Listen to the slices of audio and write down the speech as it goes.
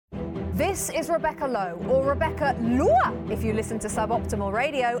This is Rebecca Lowe, or Rebecca Lua, if you listen to Suboptimal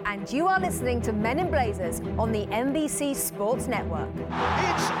Radio, and you are listening to Men in Blazers on the NBC Sports Network.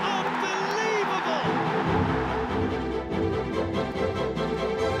 It's unbelievable!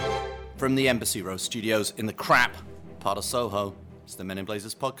 From the Embassy Row studios in the crap part of Soho, it's the Men in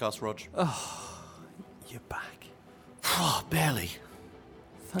Blazers podcast, Rog. Oh, you're back. Oh, barely.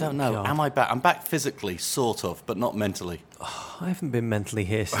 Thank Don't know. God. Am I back? I'm back physically, sort of, but not mentally. Oh, I haven't been mentally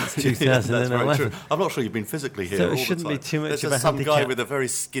here since Yeah, that's 2011. very true. I'm not sure you've been physically here So it all the shouldn't be time. too much There's of just a some guy handicap. with a very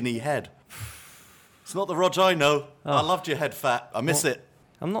skinny head. It's not the Rog I know. I loved your head fat. I miss it.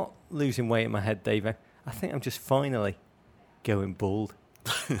 I'm not losing weight in my head, Dave. I think I'm just finally going bald.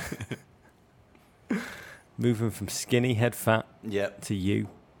 Moving from skinny head fat Yep. to you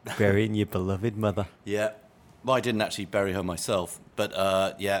burying your beloved mother. Yeah. Well, I didn't actually bury her myself, but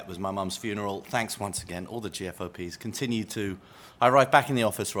yeah, it was my mum's funeral. Thanks once again. All the GFOPs continue to... I arrived back in the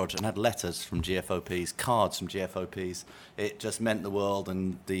office, Roger, and had letters from GFOPs, cards from GFOPs. It just meant the world,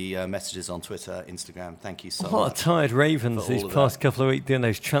 and the messages on Twitter, Instagram. Thank you so much. A lot of tired ravens for all these of past that. couple of weeks doing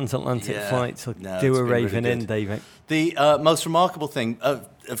those transatlantic Yeah. flights. So No, do it's a been raven really in, good. David. The most remarkable thing,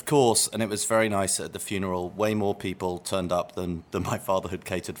 of course, and it was very nice at the funeral, way more people turned up than my father had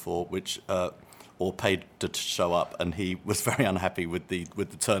catered for, which... or paid to show up, and he was very unhappy with the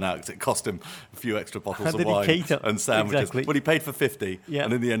turnout because it cost him a few extra bottles How of did he wine cater? and sandwiches. Exactly. Well, he paid for 50, Yeah.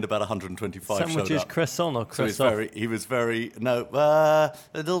 and in the end, about 125 showed Sandwiches, up. croissant or So croissant? he was very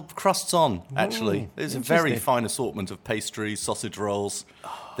little crusts on, actually. There's a very interesting. fine assortment of pastries, sausage rolls.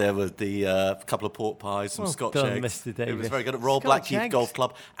 There were the couple of pork pies, some Well Scotch done, eggs. Mr. It Davis. was very good at Royal Scotch Blackheath eggs? Golf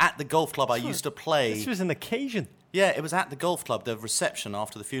Club. At the golf club, I used to play... This was an occasion. Yeah, it was at the golf club. The reception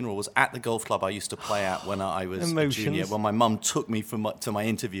after the funeral was at the golf club I used to play at when I was a junior. When my mum took me to my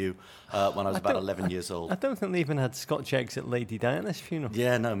interview when I was about 11 years old. I don't think they even had Scotch eggs at Lady Diana's funeral.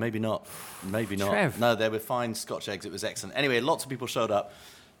 Yeah, no, maybe not. Maybe not. Trev. No, they were fine Scotch eggs. It was excellent. Anyway, lots of people showed up.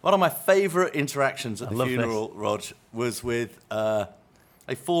 One of my favourite interactions at the love funeral, Rog, was with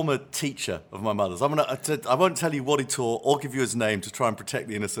a former teacher of my mother's. I won't tell you what he taught or give you his name to try and protect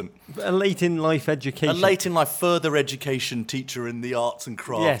the innocent. A late in life education. A late in life further education teacher in the arts and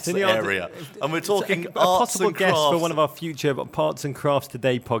crafts Yes, in the art- area. And we're talking a arts possible and guest crafts. for one of our future Parts and Crafts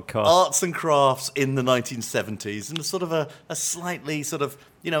Today podcasts. Arts and crafts in the 1970s, and sort of a slightly sort of,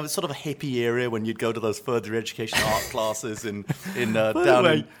 sort of a hippie area when you'd go to those further education art classes in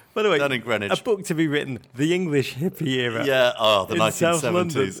By the way, down in Greenwich. a book to be written, The English Hippie Era. Yeah, the in South London.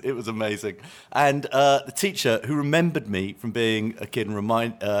 1970s. It was amazing. And the teacher, who remembered me from being a kid and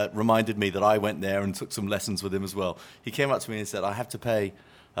reminded me that I went there and took some lessons with him as well, he came up to me and said, I have to pay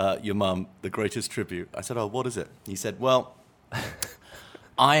your mum the greatest tribute. I said, oh, what is it? He said, well,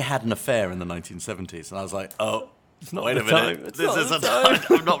 I had an affair in the 1970s. And I was like, oh, It's not wait the a minute. time. It's This not is the a time.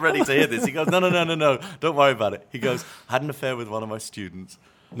 time. I'm not ready to hear this. He goes, no, don't worry about it. He goes, I had an affair with one of my students.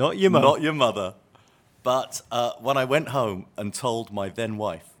 Not your mum. Not your mother. But when I went home and told my then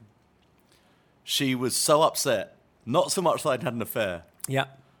wife, she was so upset, not so much that I'd had an affair, Yeah.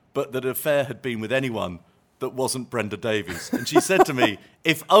 but that an affair had been with anyone that wasn't Brenda Davies. And she said to me,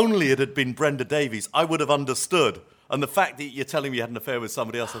 if only it had been Brenda Davies, I would have understood. And the fact that you're telling me you had an affair with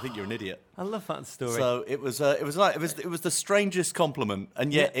somebody else, I think you're an idiot. I love that story. So it was the strangest compliment,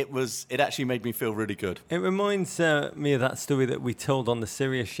 and yet it actually made me feel really good. It reminds me of that story that we told on the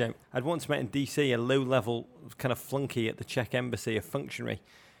Sirius show. I'd once met in DC a low-level kind of flunky at the Czech embassy, a functionary,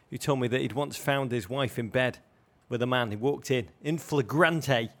 who told me that he'd once found his wife in bed with a man. He walked in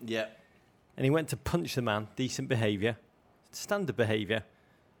flagrante, Yeah. and he went to punch the man, decent behaviour, standard behaviour,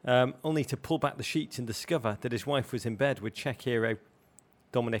 only to pull back the sheets and discover that his wife was in bed with Czech hero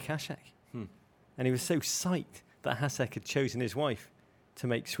Dominik Hasek. And he was so psyched that Hasek had chosen his wife to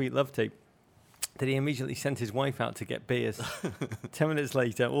make sweet love to that he immediately sent his wife out to get beers. 10 minutes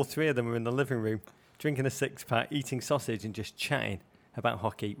later, all three of them were in the living room, drinking a six-pack, eating sausage and just chatting about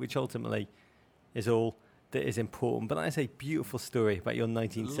hockey, which ultimately is all that is important. But that is a beautiful story about your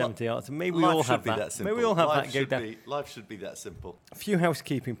 1970 arts. And maybe we all have that. Maybe we all have that go down. Life should be that simple. A few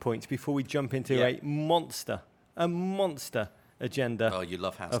housekeeping points before we jump into a monster agenda Oh, you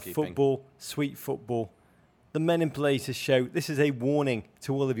love of housekeeping. football, sweet football. The Men in Blazers show. This is a warning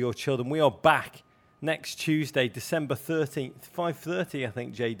to all of your children. We are back next Tuesday, December 13th, 5:30, I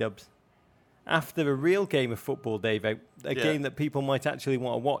think, J-Dubs. After a real game of football, Dave, a game that people might actually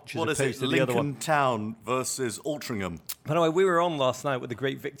want to watch as opposed to the other one. Lincoln Town versus Altrincham. By the way, we were on last night with the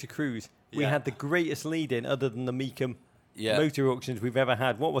great Victor Cruz. We Yeah. had the greatest lead-in other than the Meekham motor auctions we've ever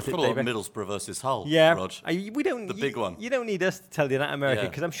had. What was it, David? Middlesbrough versus Hull, Yeah. Rog. We don't. The big one. You don't need us to tell you that, America,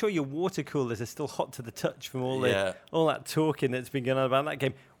 because I'm sure your water coolers are still hot to the touch from all that talking that's been going on about that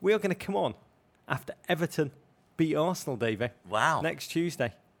game. We are going to come on after Everton beat Arsenal, David. Wow. Next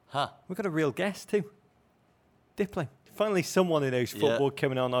Tuesday. Huh. We've got a real guest too. Diplo. Finally someone who knows football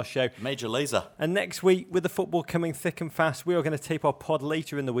coming on our show. Major laser. And next week, with the football coming thick and fast, we are going to tape our pod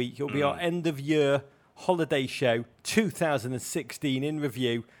later in the week. It'll be our end-of-year holiday show, 2016 in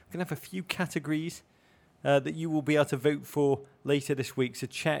review. We're going to have a few categories that you will be able to vote for later this week. So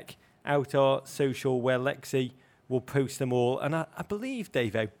check out our social where Lexi will post them all. And I believe,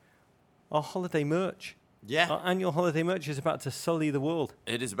 Davo, our holiday merch. Yeah. Our annual holiday merch is about to sully the world.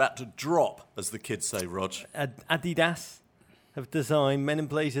 It is about to drop, as the kids say, Rog. Adidas have designed Men in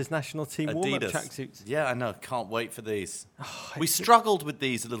Blazers national team warm-up tracksuits. Yeah, I know. Can't wait for these. We struggled with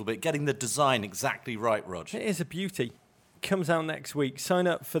these a little bit, getting the design exactly right, Rog. It is a beauty. Comes out next week. Sign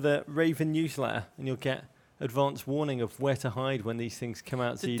up for the Raven newsletter and you'll get advance warning of where to hide when these things come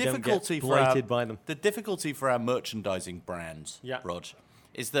out so you don't get blighted by them. The difficulty for our merchandising brands, Rog,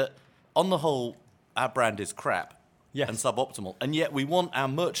 is that on the whole, our brand is crap and suboptimal. And yet we want our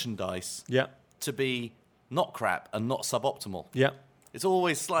merchandise to be not crap and not suboptimal. Yeah. It's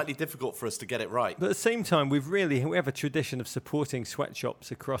always slightly difficult for us to get it right. But at the same time, we have a tradition of supporting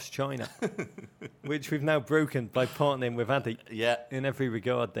sweatshops across China, which we've now broken by partnering with Adi. Yeah. In every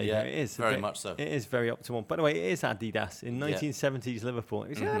regard, Dave. Yeah, it is. very much so. It is very optimal. By the way, it is Adidas. In 1970s Liverpool. It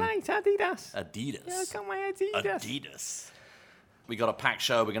was, right, Adidas. Adidas. Yeah, got my Adidas. Adidas. We got a packed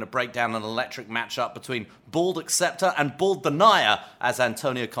show. We're going to break down an electric matchup between bald acceptor and bald denier as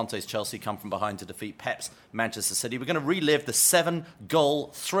Antonio Conte's Chelsea come from behind to defeat Pep's Manchester City. We're going to relive the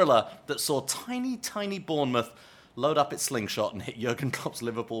 7-goal thriller that saw tiny, tiny Bournemouth load up its slingshot and hit Jurgen Klopp's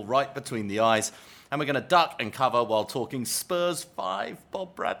Liverpool right between the eyes. And we're going to duck and cover while talking Spurs 5,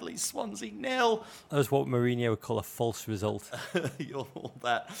 Bob Bradley, Swansea 0. That was what Mourinho would call a false result. All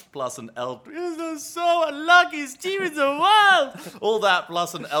that plus an this is so unluckyest team in the world. All that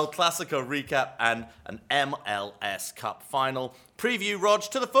plus an El Clasico recap and an MLS Cup final. Preview, Rog,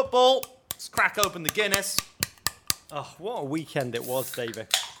 to the football. Let's crack open the Guinness. Oh, what a weekend it was, David.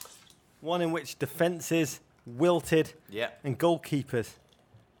 One in which defences wilted and goalkeepers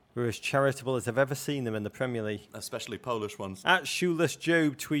were as charitable as I've ever seen them in the Premier League. Especially Polish ones. At Shoeless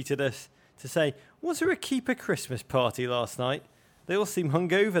Job tweeted us to say, was there a keeper Christmas party last night? They all seem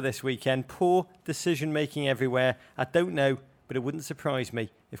hungover this weekend. Poor decision-making everywhere. I don't know, but it wouldn't surprise me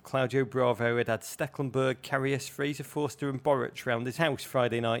if Claudio Bravo had Stecklenburg, Karius, Fraser Forster and Boric round his house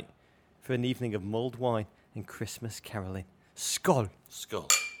Friday night for an evening of mulled wine and Christmas carolling. Skål. Skål.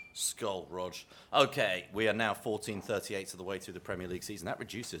 Skål, Rog. Okay, we are now 14/38 of the way through the Premier League season. That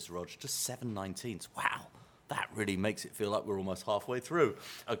reduces, Rog, to 7/19. Wow, that really makes it feel like we're almost halfway through.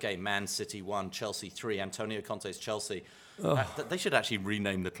 Okay, Man City 1, Chelsea 3, Antonio Conte's Chelsea. They should actually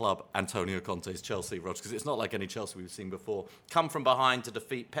rename the club Antonio Conte's Chelsea, Rog, because it's not like any Chelsea we've seen before. Come from behind to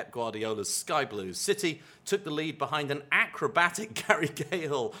defeat Pep Guardiola's Sky Blues. City took the lead behind an acrobatic Gary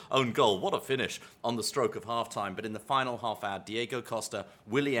Cahill own goal. What a finish on the stroke of half-time. But in the final half hour, Diego Costa,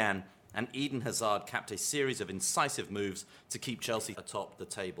 Willian and Eden Hazard capped a series of incisive moves to keep Chelsea atop the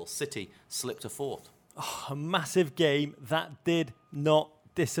table. City slipped to fourth. Oh, a massive game that did not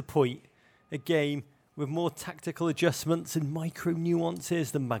disappoint. A game with more tactical adjustments and micro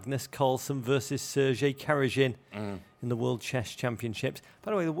nuances than Magnus Carlsen versus Sergei Karajin in the World Chess Championships.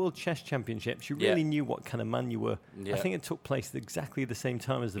 By the way, the World Chess Championships, you really knew what kind of man you were. I think it took place at exactly the same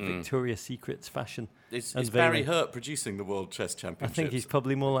time as the Victoria's Secret's fashion. Is Barry Hurt producing the World Chess Championships? I think he's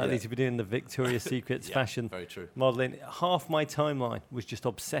probably more likely to be doing the Victoria's Secret's fashion very true. modelling. Half my timeline was just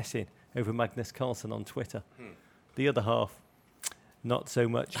obsessing over Magnus Carlsen on Twitter. The other half, not so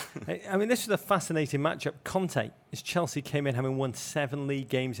much. I mean, this was a fascinating matchup. Conte, as Chelsea came in having won 7 league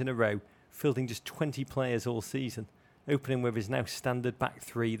games in a row, fielding just 20 players all season, opening with his now standard back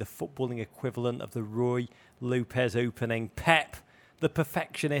three, the footballing equivalent of the Roy Lopez opening. Pep, the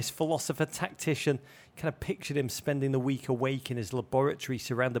perfectionist, philosopher, tactician, kind of pictured him spending the week awake in his laboratory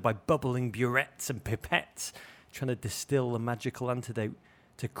surrounded by bubbling burettes and pipettes, trying to distill the magical antidote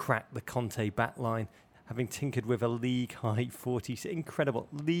to crack the Conte backline, having tinkered with a league-high 46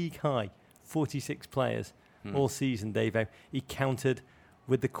 players all season, Davo. He countered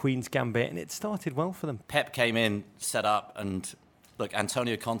with the Queen's Gambit, and it started well for them. Pep came in, set up, and look,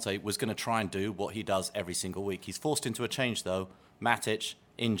 Antonio Conte was going to try and do what he does every single week. He's forced into a change, though. Matic,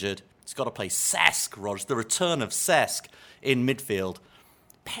 injured. He's got to play Cesc, Rog, the return of Cesc in midfield.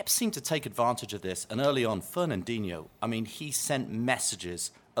 Pep seemed to take advantage of this, and early on, Fernandinho, I mean, he sent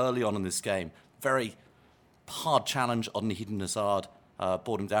messages early on in this game, very hard challenge on Eden Hazard,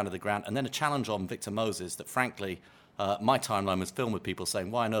 brought him down to the ground, and then a challenge on Victor Moses that, frankly, my timeline was filled with people saying,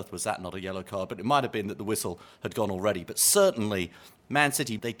 why on earth was that not a yellow card? But it might have been that the whistle had gone already. But certainly, Man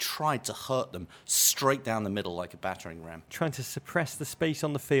City, they tried to hurt them straight down the middle like a battering ram. Trying to suppress the space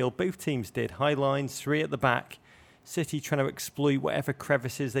on the field. Both teams did. High lines, 3 at the back. City trying to exploit whatever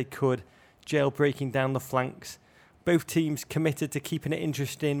crevices they could, jailbreaking down the flanks. Both teams committed to keeping it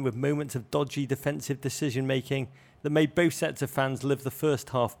interesting with moments of dodgy defensive decision-making that made both sets of fans live the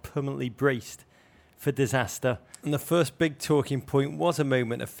first half permanently braced for disaster. And the first big talking point was a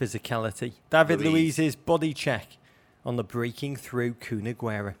moment of physicality. David Luiz's body check on the breaking through Kun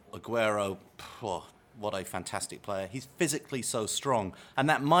Aguero. Aguero, what a fantastic player. He's physically so strong, and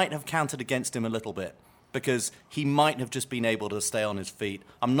that might have counted against him a little bit, because he might have just been able to stay on his feet.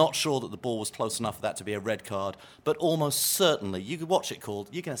 I'm not sure that the ball was close enough for that to be a red card, but almost certainly, you could watch it called,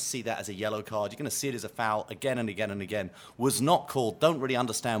 you're going to see that as a yellow card, you're going to see it as a foul again and again and again. Was not called, don't really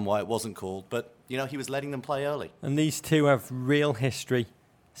understand why it wasn't called, but, he was letting them play early. And these two have real history.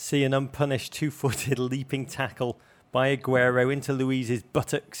 See an unpunished 2-footed leaping tackle by Aguero into Luiz's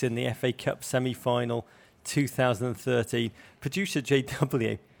buttocks in the FA Cup semi-final 2013. Producer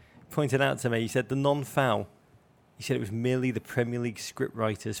JW pointed out to me, he said the non-foul, he said it was merely the Premier League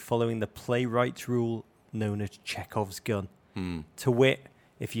scriptwriters following the playwright's rule known as Chekhov's gun. To wit,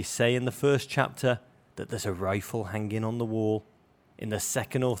 if you say in the first chapter that there's a rifle hanging on the wall, in the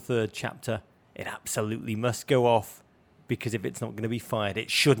second or third chapter, it absolutely must go off, because if it's not going to be fired,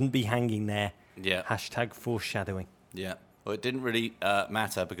 it shouldn't be hanging there. Yeah. Hashtag foreshadowing. Yeah. Well, it didn't really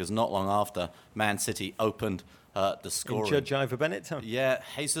matter, because not long after, Man City opened the scoring. In Judge Ivor Bennett time. Yeah,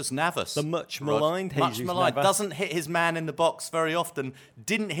 Jesus Navas. The much maligned Jesus Much maligned. Navas. Doesn't hit his man in the box very often.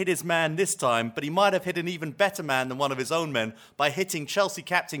 Didn't hit his man this time, but he might have hit an even better man than one of his own men by hitting Chelsea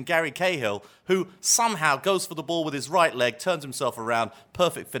captain Gary Cahill, who somehow goes for the ball with his right leg, turns himself around,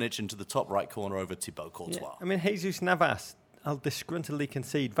 perfect finish into the top right corner over Thibaut Courtois. Yeah. I mean, Jesus Navas, I'll disgruntledly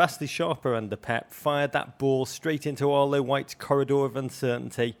concede, vastly sharper under Pep, fired that ball straight into Arlo White's corridor of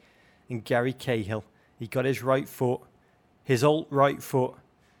uncertainty. And Gary Cahill, he got his right foot, his alt-right foot,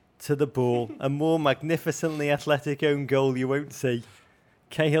 to the ball. A more magnificently athletic own goal you won't see.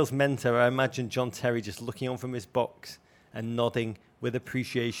 Cahill's mentor, I imagine John Terry just looking on from his box and nodding with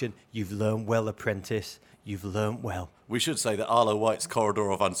appreciation. You've learned well, apprentice. You've learned well. We should say that Arlo White's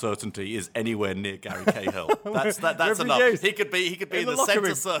corridor of uncertainty is anywhere near Gary Cahill. That's enough. He could be in the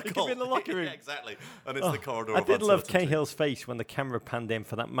centre circle. He could be in the locker room. Yeah, exactly. And it's the corridor of I uncertainty. did love Cahill's face when the camera panned in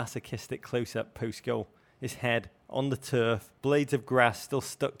for that masochistic close-up post-goal. His head on the turf, blades of grass still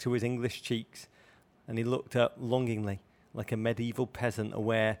stuck to his English cheeks, and he looked up longingly like a medieval peasant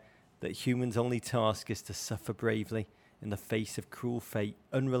aware that humans' only task is to suffer bravely in the face of cruel fate,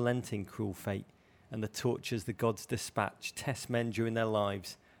 unrelenting cruel fate, and the tortures the gods dispatch test men during their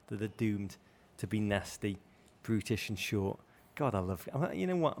lives that are doomed to be nasty, brutish and short. God, I love... You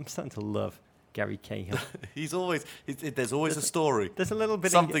know what? I'm starting to love Gary Cahill. There's always a story. There's a little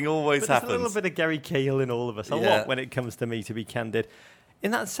bit Something always happens. There's a little bit of Gary Cahill in all of us. A lot when it comes to me, to be candid.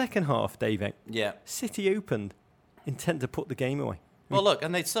 In that second half, David, City opened intent to put the game away. Well, look,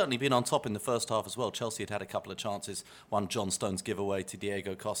 and they'd certainly been on top in the first half as well. Chelsea had a couple of chances. One, John Stones' giveaway to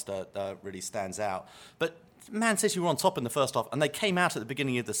Diego Costa really stands out. But Man City were on top in the first half, and they came out at the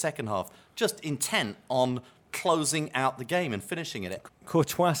beginning of the second half just intent on closing out the game and finishing it.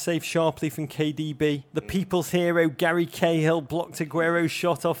 Courtois saved sharply from KDB. The people's hero, Gary Cahill, blocked Aguero's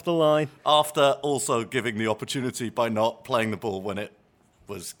shot off the line. After also giving the opportunity by not playing the ball when it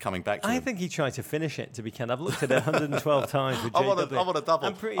was coming back to him. I think he tried to finish it, to be candid. I've looked at it 112 times with JW. I'm on a double.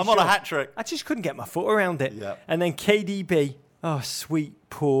 I'm on a hat-trick. I just couldn't get my foot around it. Yeah. And then KDB, sweet,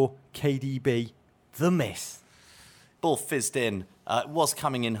 poor KDB, the miss. Ball fizzed in. It was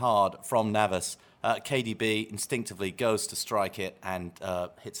coming in hard from Navas. KDB instinctively goes to strike it and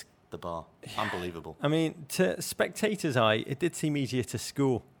hits the bar. Unbelievable. I mean, to spectators' eye, it did seem easier to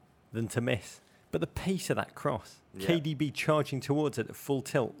score than to miss. But the pace of that cross, KDB charging towards it at full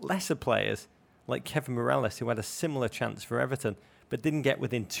tilt, lesser players like Kevin Morales, who had a similar chance for Everton, but didn't get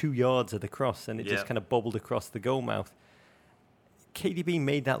within 2 yards of the cross, and it just kind of bobbled across the goal mouth. KDB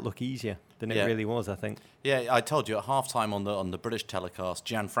made that look easier than it really was, I think. Yeah, I told you at halftime on the British telecast,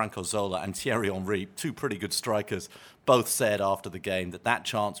 Gianfranco Zola and Thierry Henry, two pretty good strikers, both said after the game that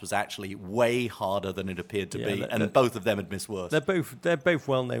chance was actually way harder than it appeared to be, and both of them had missed worse. They're both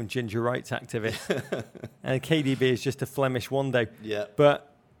well-known ginger rights activists, and KDB is just a Flemish wando. Yeah,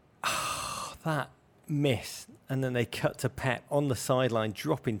 but that miss, and then they cut to Pep on the sideline,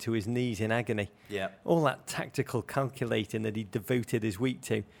 dropping to his knees in agony. Yeah, all that tactical calculating that he devoted his week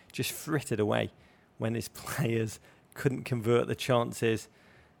to just frittered away when his players couldn't convert the chances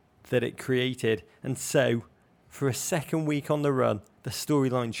that it created. And so, for a second week on the run, the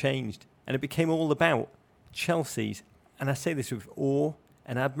storyline changed. And it became all about Chelsea's, and I say this with awe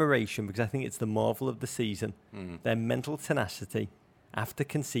and admiration because I think it's the marvel of the season, their mental tenacity after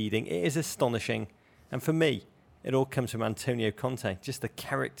conceding. It is astonishing. And for me, it all comes from Antonio Conte, just the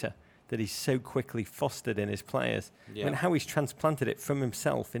character that he's so quickly fostered in his players. Yeah. And how he's transplanted it from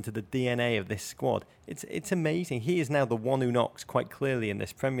himself into the DNA of this squad. It's amazing. He is now the one who knocks quite clearly in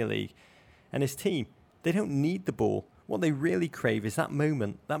this Premier League. And his team, they don't need the ball. What they really crave is that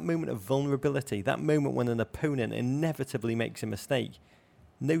moment of vulnerability, that moment when an opponent inevitably makes a mistake.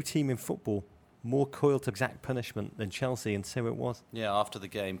 No team in football more coiled to exact punishment than Chelsea, and so it was. Yeah, after the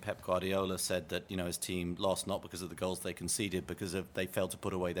game, Pep Guardiola said that his team lost not because of the goals they conceded, because they failed to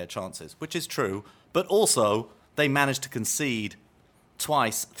put away their chances, which is true. But also, they managed to concede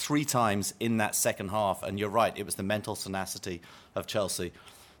twice, 3 times in that second half. And you're right, it was the mental tenacity of Chelsea.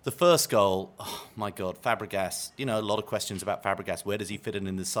 The first goal, oh my God, Fabregas. A lot of questions about Fabregas. Where does he fit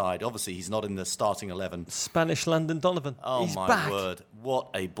in the side? Obviously, he's not in the starting 11. Spanish Landon Donovan. Oh, he's my back. word. What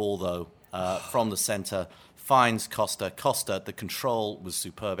a ball, though, from the centre. Finds Costa. Costa, the control was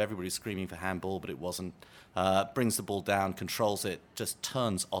superb. Everybody was screaming for handball, but it wasn't. Brings the ball down, controls it, just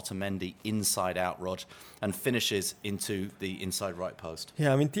turns Otamendi inside out, Rog, and finishes into the inside right post.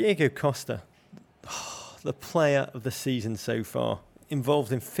 Yeah, Diego Costa, the player of the season so far.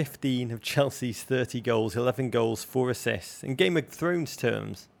 Involved in 15 of Chelsea's 30 goals, 11 goals, 4 assists. In Game of Thrones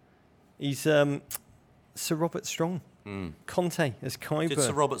terms, he's Sir Robert Strong. Conte as Kyber. Did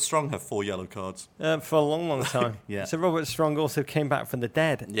Sir Robert Strong have 4 yellow cards? For a long, long time. Yeah. Sir Robert Strong also came back from the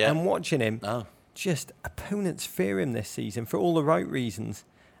dead. Yeah. And watching him, Oh. just opponents fear him this season for all the right reasons.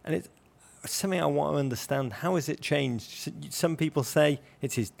 And it's something I want to understand. How has it changed? Some people say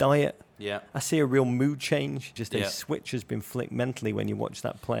it's his diet. Yeah. I see a real mood change. Just Yeah. a switch has been flicked mentally when you watch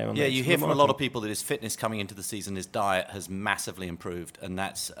that player. Yeah, you hear from a lot of people that his fitness coming into the season, his diet has massively improved, and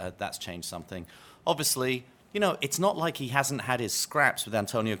that's changed something. Obviously, it's not like he hasn't had his scraps with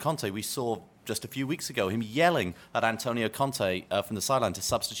Antonio Conte. We saw just a few weeks ago him yelling at Antonio Conte from the sideline to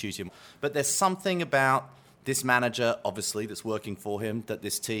substitute him. But there's something about this manager, obviously, that's working for him, that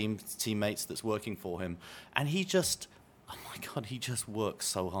this teammates that's working for him, and he just... Oh my God, he just works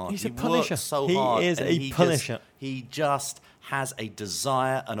so hard. He's a punisher. Works so he hard. is a punisher. He just has a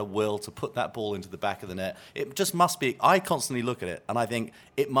desire and a will to put that ball into the back of the net. It just must be, I constantly look at it and I think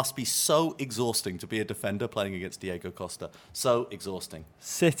it must be so exhausting to be a defender playing against Diego Costa. So exhausting.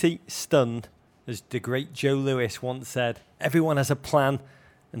 City stunned, as the great Joe Lewis once said, everyone has a plan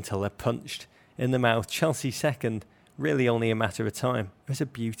until they're punched in the mouth. Chelsea second, really only a matter of time. It was a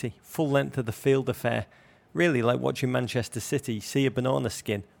beauty. Full length of the field affair. Really like watching Manchester City see a banana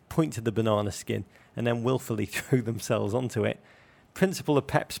skin, point to the banana skin, and then willfully throw themselves onto it. Principle of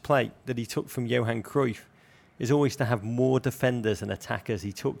Pep's play that he took from Johan Cruyff is always to have more defenders and attackers.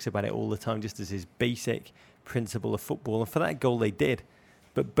 He talks about it all the time just as his basic principle of football. And for that goal they did,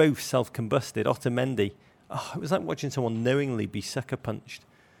 but both self-combusted. Otamendi, it was like watching someone knowingly be sucker punched.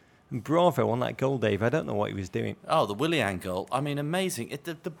 And bravo on that goal, Dave. I don't know what he was doing. Oh, the Willian goal. Amazing.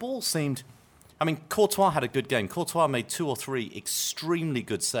 The ball seemed... Courtois had a good game. Courtois made 2 or 3 extremely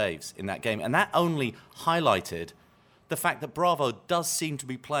good saves in that game. And that only highlighted the fact that Bravo does seem to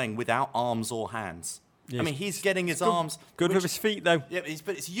be playing without arms or hands. Yes. He's getting his arms... Good with his feet, though. Yeah,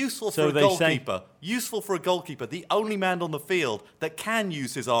 but it's useful So for a they goalkeeper. Useful for a goalkeeper. The only man on the field that can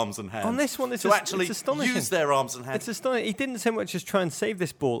use his arms and hands. On this one, it's actually astonishing. use their arms and hands. It's astonishing. He didn't so much as try and save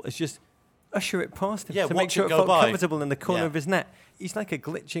this ball as just usher it past him to watch make sure it it go felt by. comfortable in the corner Yeah. of his net. He's like a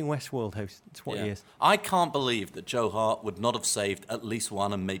glitching Westworld host. That's what he is. I can't believe that Joe Hart would not have saved at least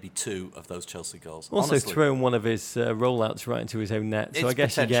 1 and maybe 2 of those Chelsea goals. Also Honestly. thrown one of his rollouts right into his own net. So It's I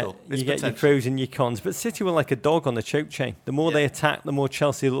guess you potential. It's get your potential. pros and your cons. But City were like a dog on the choke chain. The more they attacked, the more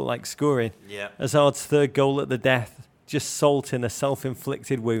Chelsea looked like scoring. Yeah. Hazard's third goal at the death, just salt in a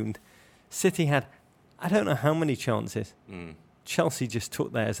self-inflicted wound. City had, I don't know how many chances. Chelsea just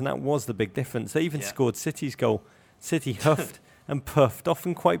took theirs, and that was the big difference. They even scored City's goal. City huffed and puffed,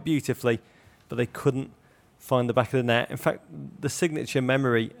 often quite beautifully, but they couldn't find the back of the net. In fact, the signature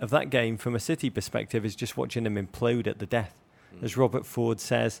memory of that game from a City perspective is just watching them implode at the death. As Robert Ford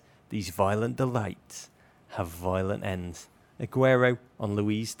says, these violent delights have violent ends. Aguero on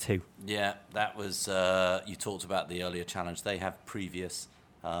Louise 2. Yeah, that was... you talked about the earlier challenge. They have previous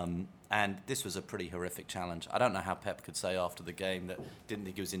And this was a pretty horrific challenge. I don't know how Pep could say after the game that didn't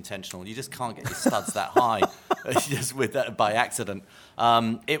think it was intentional. You just can't get your studs that high just with that by accident.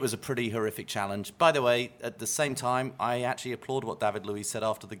 It was a pretty horrific challenge. By the way, at the same time, I actually applaud what David Luiz said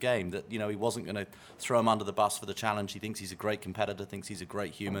after the game, that he wasn't going to throw him under the bus for the challenge. He thinks he's a great competitor, thinks he's a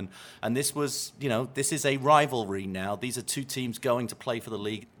great human. And this was, this is a rivalry now. These are two teams going to play for the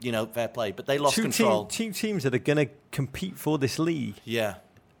league, fair play. But they lost control. Two teams that are going to compete for this league. Yeah.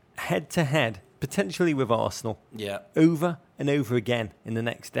 Head-to-head, potentially with Arsenal, over and over again in the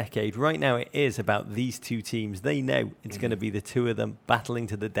next decade. Right now, it is about these two teams. They know it's going to be the two of them battling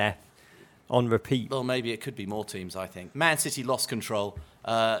to the death on repeat. Well, maybe it could be more teams, I think. Man City lost control.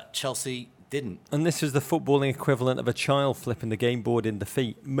 Chelsea didn't. And this was the footballing equivalent of a child flipping the game board in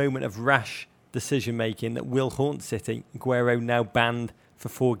defeat. Moment of rash decision-making that will haunt City. Aguero now banned for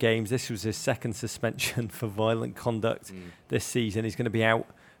 4 games. This was his second suspension for violent conduct this season. He's going to be out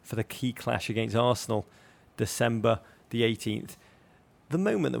for the key clash against Arsenal, December the 18th. The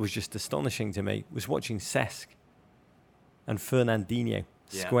moment that was just astonishing to me was watching Cesc and Fernandinho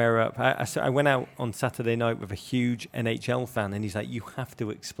square up. I went out on Saturday night with a huge NHL fan, and he's like, you have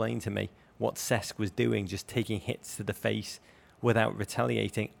to explain to me what Cesc was doing, just taking hits to the face without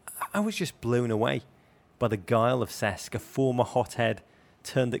retaliating. I was just blown away by the guile of Cesc, a former hothead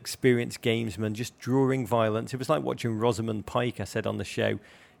turned experienced gamesman, just drawing violence. It was like watching Rosamund Pike, I said on the show,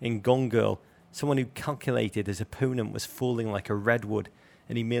 in Gone Girl, someone who calculated his opponent was falling like a redwood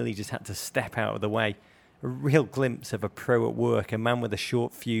and he merely just had to step out of the way. A real glimpse of a pro at work, a man with a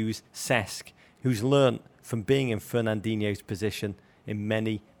short fuse, Cesc, who's learnt from being in Fernandinho's position in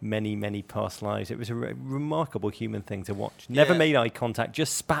many, many, many past lives. It was a remarkable human thing to watch. Never made eye contact,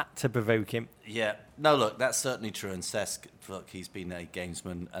 just spat to provoke him. Yeah. No, look, that's certainly true. And Cesc, look, he's been a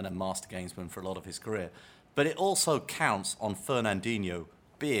gamesman and a master gamesman for a lot of his career. But it also counts on Fernandinho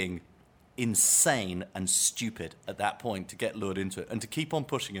being insane and stupid at that point to get lured into it and to keep on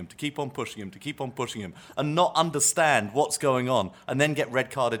pushing him, to keep on pushing him, to keep on pushing him and not understand what's going on and then get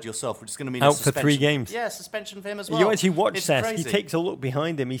red carded yourself, which is going to mean out a suspension. For 3 games. Yeah, suspension for him as well. You actually watch it's Cesc, crazy. He takes a look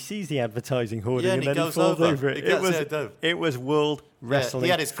behind him, he sees the advertising hoarding and then goes he falls over it. It was World Wrestling he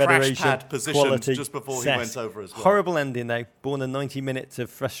had his Federation crash pad positioned quality just before Cesc. he went over as well. Horrible ending though, born of 90 minutes of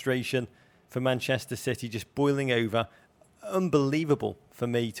frustration for Manchester City, just boiling over. Unbelievable for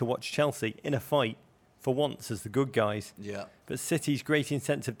me to watch Chelsea in a fight for once as the good guys. Yeah. But City's grating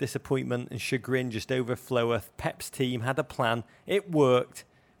sense of disappointment and chagrin just overfloweth. Pep's team had a plan. It worked,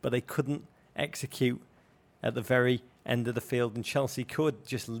 but they couldn't execute at the very end of the field. And Chelsea could.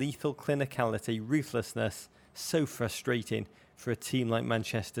 Just lethal clinicality, ruthlessness. So frustrating for a team like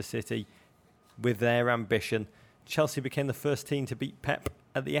Manchester City with their ambition. Chelsea became the first team to beat Pep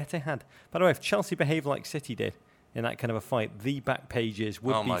at the Etihad. By the way, if Chelsea behaved like City did in that kind of a fight, the back pages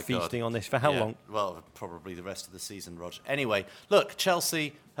would be feasting on this for how long? Well, probably the rest of the season, Rog. Anyway, look,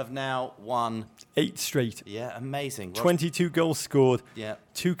 Chelsea have now won 8 straight. Yeah, amazing. 22 goals scored. Yeah.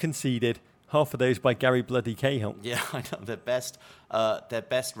 2 conceded. Half of those by Gary Bloody Cahill. Yeah, I know. Their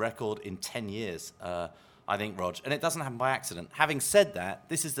best record in 10 years, I think, Rog. And it doesn't happen by accident. Having said that,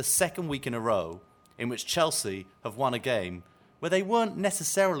 this is the second week in a row in which Chelsea have won a game where they weren't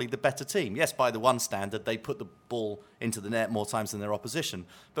necessarily the better team. Yes, by the one standard, they put the ball into the net more times than their opposition.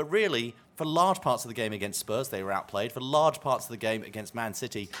 But really, for large parts of the game against Spurs, they were outplayed. For large parts of the game against Man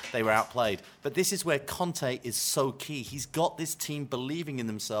City, they were outplayed. But this is where Conte is so key. He's got this team believing in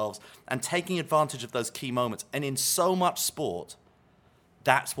themselves and taking advantage of those key moments. And in so much sport,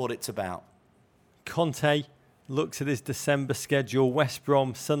 that's what it's about. Conte looks at his December schedule. West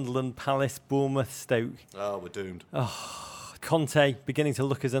Brom, Sunderland, Palace, Bournemouth, Stoke. Oh, we're doomed. Conte beginning to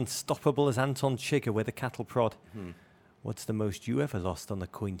look as unstoppable as Anton Chigger with a cattle prod. What's the most you ever lost on the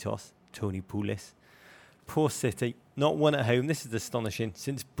coin toss? Tony Pulis. Poor City, not won at home. This is astonishing.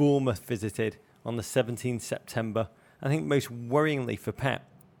 Since Bournemouth visited on the 17th September. I think most worryingly for Pep,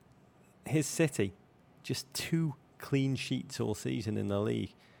 his City, just 2 clean sheets all season in the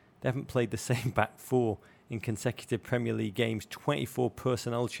league. They haven't played the same back 4 in consecutive Premier League games. 24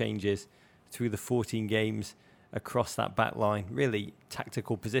 personnel changes through the 14 games across that back line. Really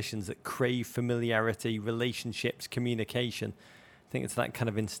tactical positions that crave familiarity, relationships, communication. I think it's that kind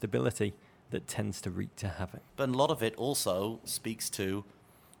of instability that tends to wreak to havoc. But a lot of it also speaks to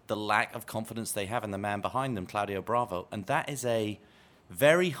the lack of confidence they have in the man behind them, Claudio Bravo. And that is a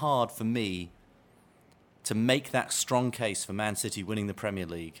very hard for me to make that strong case for Man City winning the Premier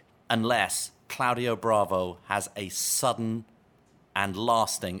League unless Claudio Bravo has a sudden and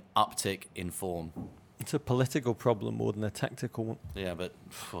lasting uptick in form. It's a political problem more than a tactical one. Yeah, but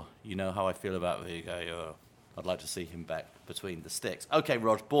you know how I feel about Vigayo. I'd like to see him back between the sticks. Okay,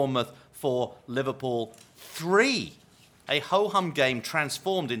 Rog, Bournemouth 4, Liverpool 3. A ho-hum game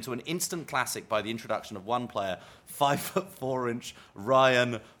transformed into an instant classic by the introduction of one player, 5'4"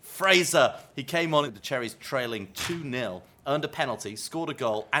 Ryan Fraser. He came on at the Cherries trailing 2-0, earned a penalty, scored a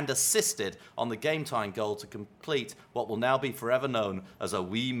goal, and assisted on the game-tying goal to complete what will now be forever known as a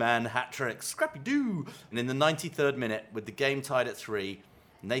wee man hat-trick. Scrappy-doo! And in the 93rd minute, with the game tied at 3,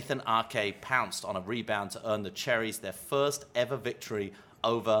 Nathan Ake pounced on a rebound to earn the Cherries their first ever victory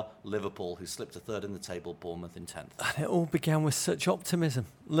over Liverpool, who slipped to third in the table, Bournemouth in 10th. And it all began with such optimism.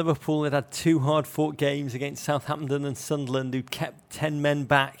 Liverpool had 2 hard-fought games against Southampton and Sunderland, who'd kept 10 men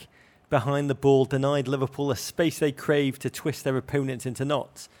back behind the ball, denied Liverpool a space they craved to twist their opponents into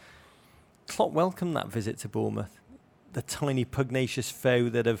knots. Klopp welcomed that visit to Bournemouth, the tiny pugnacious foe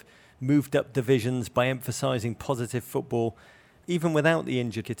that have moved up divisions by emphasising positive football, even without the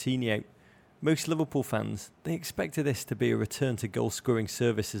injured Coutinho. Most Liverpool fans, they expected this to be a return to goal-scoring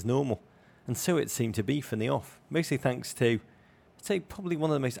service as normal. And so it seemed to be from the off. Mostly thanks to, I'd say, probably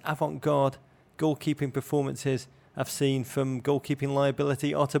one of the most avant-garde goalkeeping performances I've seen from goalkeeping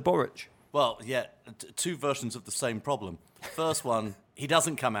liability Artur Boruc. Well, yeah, 2 versions of the same problem. First one, he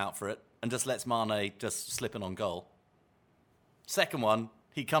doesn't come out for it and just lets Mane just slip in on goal. Second one,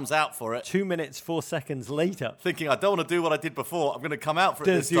 he comes out for it. 2 minutes, 4 seconds later. Thinking, I don't want to do what I did before. I'm going to come out for it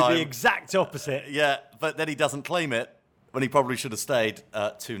this time. Does do the exact opposite. Yeah, but then he doesn't claim it when he probably should have stayed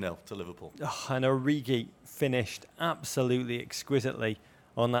 2-0 to Liverpool. Oh, and Origi finished absolutely exquisitely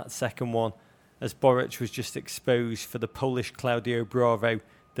on that second one, as Boruc was just exposed for the Polish Claudio Bravo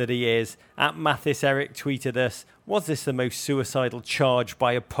that he is. At Mathis Eric tweeted us, was this the most suicidal charge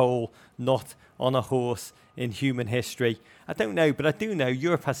by a Pole not on a horse in human history? I don't know, but I do know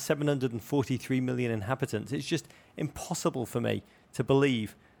Europe has 743 million inhabitants. It's just impossible for me to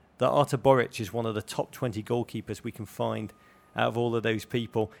believe that Artur Boruc is one of the top 20 goalkeepers we can find out of all of those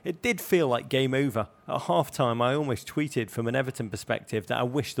people. It did feel like game over. At half-time, I almost tweeted from an Everton perspective that I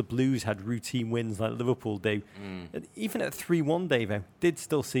wish the Blues had routine wins like Liverpool do. And even at 3-1, Davo, did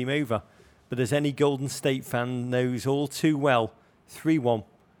still seem over. But as any Golden State fan knows all too well, 3-1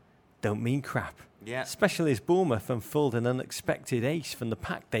 don't mean crap. Yeah. Especially as Bournemouth unfold an unexpected ace from the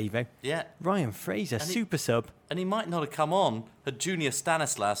pack, Davo. Yeah. Ryan Fraser, super sub. And he might not have come on had Junior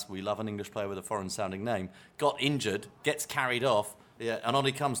Stanislas, we love an English player with a foreign-sounding name, got injured, gets carried off, yeah, and on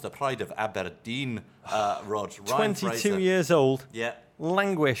he comes, the pride of Aberdeen, Rog. 22 years old. Yeah.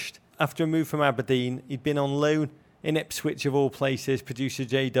 Languished after a move from Aberdeen. He'd been on loan in Ipswich, of all places, producer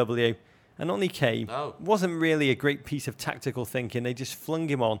JW. And on he came. Oh. Wasn't really a great piece of tactical thinking. They just flung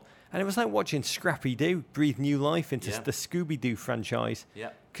him on. And it was like watching Scrappy-Doo breathe new life into the Scooby-Doo franchise. Yeah.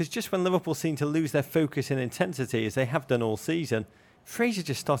 Because just when Liverpool seemed to lose their focus and intensity, as they have done all season, Fraser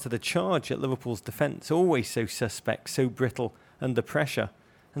just started a charge at Liverpool's defence, always so suspect, so brittle, under pressure.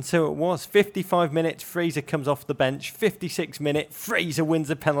 And so it was. 55 minutes, Fraser comes off the bench. 56 minute, Fraser wins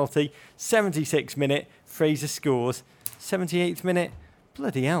a penalty. 76 minute, Fraser scores. 78th minute,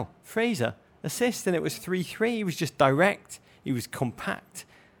 bloody hell, Fraser assist, and it was 3-3. He was just direct. He was compact.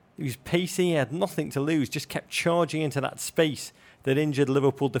 He was pacey. He had nothing to lose. Just kept charging into that space that injured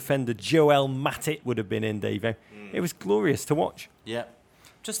Liverpool defender Joel Matip would have been in, Davo. It was glorious to watch. Yeah.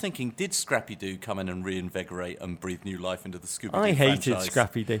 Just thinking, did Scrappy-Doo come in and reinvigorate and breathe new life into the Scooby-Doo I hated franchise?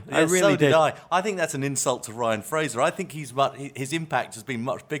 Scrappy-Doo. Yeah, I really so did. I think that's an insult to Ryan Fraser. I think his impact has been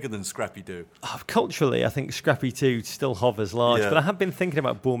much bigger than Scrappy-Doo. Culturally, I think Scrappy-Doo still hovers large. Yeah. But I have been thinking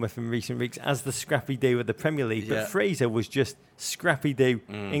about Bournemouth in recent weeks as the Scrappy-Doo of the Premier League. Yeah. But Fraser was just Scrappy-Doo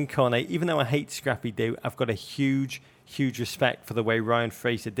incarnate. Even though I hate Scrappy-Doo, I've got a huge respect for the way Ryan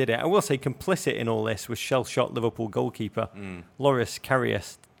Fraser did it. I will say complicit in all this was shell-shot Liverpool goalkeeper Loris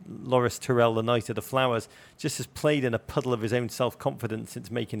Tyrrell, the Knight of the Flowers, just has played in a puddle of his own self-confidence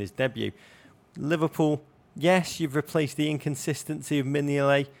since making his debut. Liverpool, yes, you've replaced the inconsistency of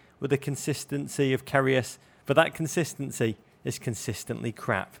Mignolet with the consistency of Karius, but that consistency is consistently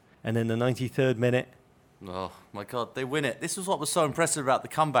crap. And in the 93rd minute... Oh, my God, they win it. This was what was so impressive about the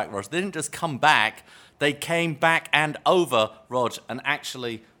comeback, Rog. They didn't just come back, they came back and over, Rog, and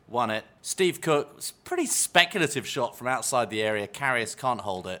actually won it. Steve Cook, pretty speculative shot from outside the area. Karius can't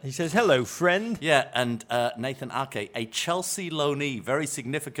hold it. He says, hello, friend. Yeah, and Nathan Ake, a Chelsea loanee, very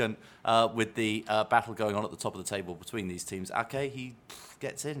significant with the battle going on at the top of the table between these teams. Ake, he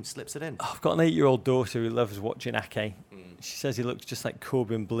gets in, slips it in. Oh, I've got an 8-year-old daughter who loves watching Ake. She says he looks just like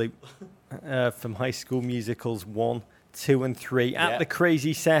Corbin Blue from High School Musicals 1, 2 and 3. At the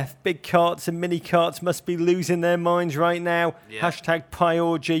Crazy Seth, big carts and mini carts must be losing their minds right now. Yeah. Hashtag pie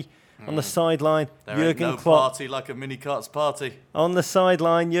orgy. On the sideline, There Jurgen ain't no Klopp. party like a mini carts party. On the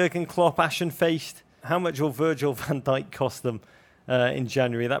sideline, Jurgen Klopp, ashen-faced, How much will Virgil van Dijk cost them in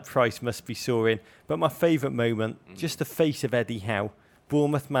January? That price must be soaring. But my favourite moment, just the face of Eddie Howe,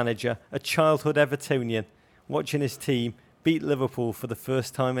 Bournemouth manager, a childhood Evertonian, watching his team beat Liverpool for the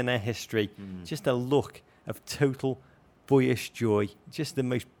first time in their history. Just a look of total boyish joy. Just the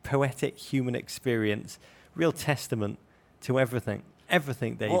most poetic human experience. Real testament to everything.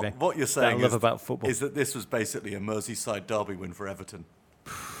 Everything, David. What you're saying I love about football is that this was basically a Merseyside derby win for Everton.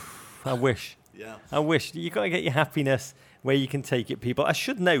 I wish. Yeah. I wish. You've got to get your happiness where you can take it, people. I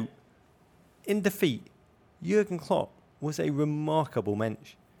should note, in defeat, Jurgen Klopp was a remarkable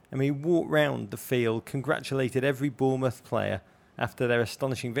mensch. I mean, he walked round the field, congratulated every Bournemouth player after their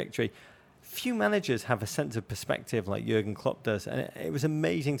astonishing victory. Few managers have a sense of perspective like Jurgen Klopp does, and it was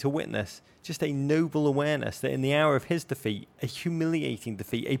amazing to witness just a noble awareness that in the hour of his defeat, a humiliating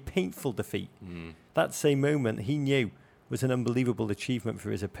defeat, a painful defeat, that same moment he knew was an unbelievable achievement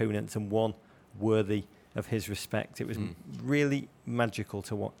for his opponents and one worthy of his respect. It was really magical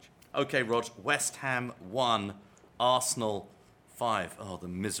to watch. Okay, Rog, West Ham 1, Arsenal 5. Oh, the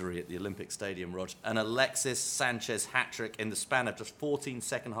misery at the Olympic Stadium, Rog. An Alexis Sanchez hat-trick in the span of just 14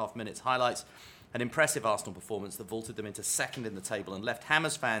 second-half minutes highlights an impressive Arsenal performance that vaulted them into second in the table and left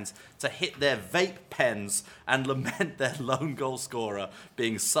Hammers fans to hit their vape pens and lament their lone goal scorer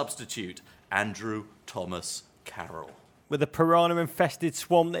being substitute Andrew Thomas Carroll. With a piranha-infested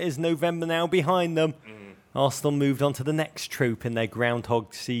swamp that is November now behind them, Arsenal moved on to the next trope in their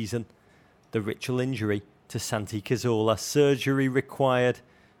groundhog season, the ritual injury to Santi Cazorla. Surgery required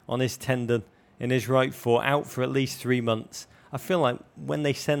on his tendon in his right foot, out for at least 3 months. I feel like when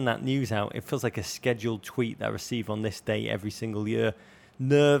they send that news out, it feels like a scheduled tweet that I receive on this day every single year.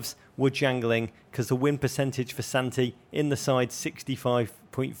 Nerves were jangling because the win percentage for Santi in the side,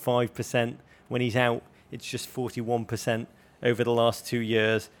 65.5%. When he's out, it's just 41% over the last 2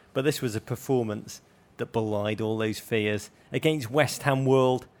 years. But this was a performance that belied all those fears. Against West Ham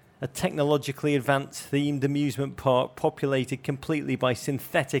World, a technologically advanced themed amusement park populated completely by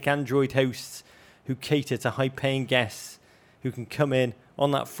synthetic android hosts who cater to high-paying guests who can come in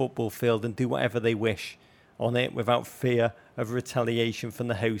on that football field and do whatever they wish on it without fear of retaliation from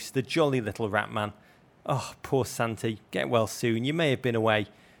the host. The jolly little rat man. Oh, poor Santi. Get well soon. You may have been away,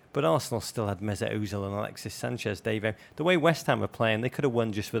 but Arsenal still had Mesut Ozil and Alexis Sanchez, Davo. The way West Ham were playing, they could have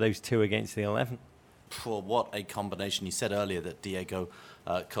won just for those two against the 11. Well, what a combination. You said earlier that Diego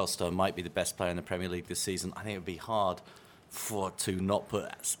Costa might be the best player in the Premier League this season. I think it would be hard to not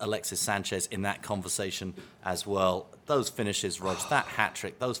put Alexis Sanchez in that conversation as well. Those finishes, Rog, that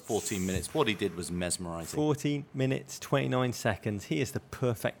hat-trick, those 14 minutes, what he did was mesmerising. 14 minutes, 29 seconds. He is the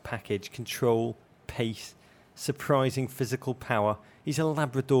perfect package. Control, pace, surprising physical power. He's a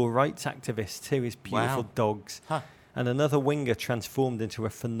Labrador rights activist too, his beautiful dogs. Huh. And another winger transformed into a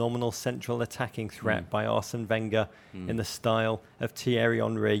phenomenal central attacking threat by Arsene Wenger in the style of Thierry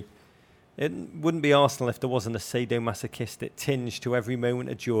Henry. It wouldn't be Arsenal if there wasn't a sadomasochistic tinge to every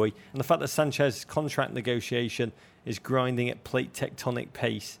moment of joy. And the fact that Sanchez's contract negotiation is grinding at plate tectonic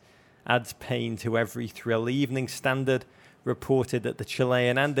pace adds pain to every thrill. The Evening Standard reported that the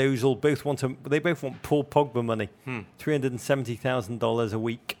Chilean and Ozil both want Paul Pogba money, $370,000 a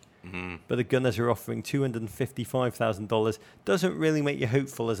week. But the Gunners are offering $255,000. Doesn't really make you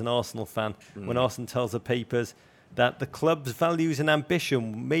hopeful as an Arsenal fan when Arsenal tells the papers that the club's values and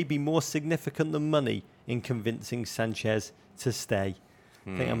ambition may be more significant than money in convincing Sanchez to stay.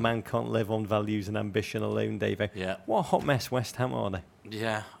 I think a man can't live on values and ambition alone, Davo. Yeah. What a hot mess West Ham are they?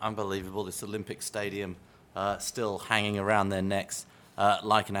 Yeah, unbelievable. This Olympic Stadium still hanging around their necks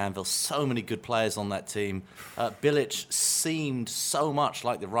like an anvil. So many good players on that team. Bilic seemed so much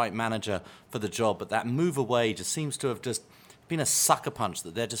like the right manager for the job, but that move away just seems to have just been a sucker punch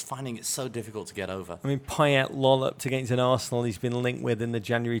that they're just finding it so difficult to get over. I mean, Payet lolloped against an Arsenal he's been linked with in the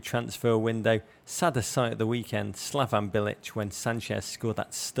January transfer window. Saddest sight of the weekend, Slavan Bilic, when Sanchez scored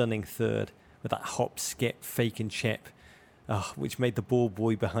that stunning third with that hop, skip, fake and chip, which made the ball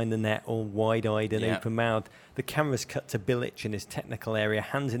boy behind the net all wide-eyed and open-mouthed. The cameras cut to Bilic in his technical area,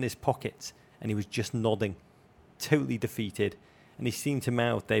 hands in his pockets, and he was just nodding, totally defeated. And he seemed to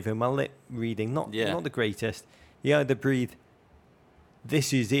mouth, Davo, my lip reading, not the greatest. He either breathed,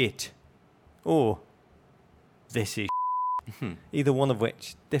 "This is it," or "This is either one of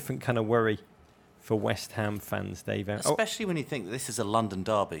which, different kind of worry for West Ham fans, Dave. Especially when you think that this is a London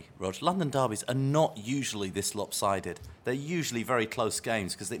derby, Rog. London derbies are not usually this lopsided. They're usually very close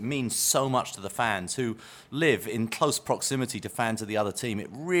games because it means so much to the fans who live in close proximity to fans of the other team. It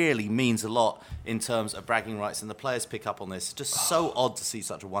really means a lot in terms of bragging rights, and the players pick up on this. Just so odd to see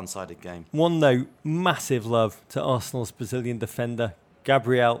such a one-sided game. One note, massive love to Arsenal's Brazilian defender,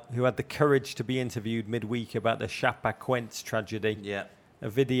 Gabriel, who had the courage to be interviewed midweek about the Chapecoense tragedy. Yeah. A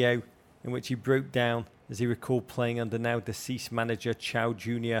video in which he broke down as he recalled playing under now deceased manager Chow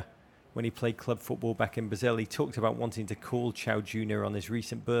Jr. when he played club football back in Brazil. He talked about wanting to call Chow Jr. on his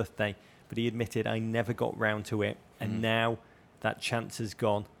recent birthday, but he admitted, I never got round to it, and now that chance has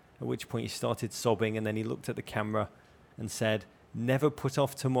gone, at which point he started sobbing, and then he looked at the camera and said, never put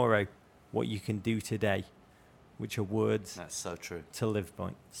off tomorrow what you can do today, which are words That's so true. to live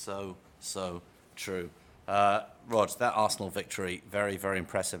by. So true. Rog, that Arsenal victory, very, very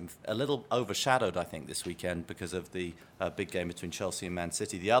impressive. A little overshadowed, I think, this weekend because of the big game between Chelsea and Man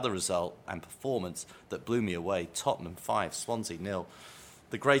City. The other result and performance that blew me away, Tottenham 5, Swansea 0.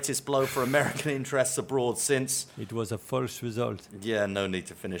 The greatest blow for American interests abroad since... It was a false result. Yeah, no need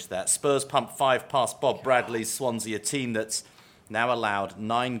to finish that. Spurs pumped 5 past Bob Bradley's Swansea, a team that's now allowed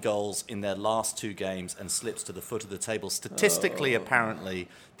 9 goals in their last 2 games and slips to the foot of the table. Statistically, apparently,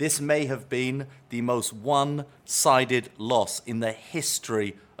 this may have been the most one-sided loss in the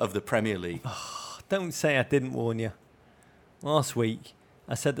history of the Premier League. Don't say I didn't warn you. Last week,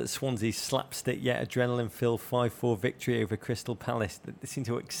 I said that Swansea's slapstick yet adrenaline-filled 5-4 victory over Crystal Palace that they seem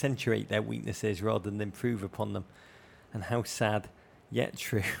to accentuate their weaknesses rather than improve upon them. And how sad, yet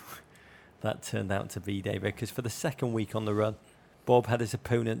true, that turned out to be, David, because for the second week on the run, Bob had his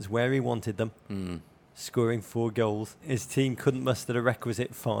opponents where he wanted them, scoring 4 goals. His team couldn't muster the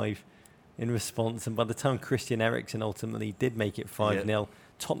requisite 5 in response, and by the time Christian Eriksen ultimately did make it 5-0,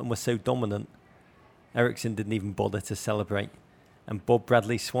 Tottenham was so dominant, Eriksen didn't even bother to celebrate. And Bob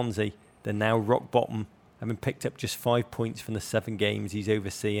Bradley's Swansea, they're now rock bottom, having picked up just 5 points from the 7 games he's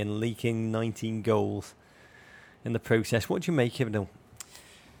overseeing, leaking 19 goals in the process. What do you make of it all?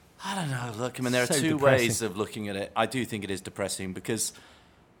 I don't know. Look, I mean, there are So two depressing. ways of looking at it. I do think it is depressing because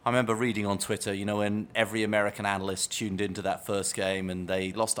I remember reading on Twitter, you know, when every American analyst tuned into that first game and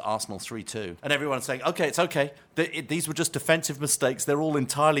they lost to Arsenal 3-2. And everyone's saying, okay, it's okay. These were just defensive mistakes. They're all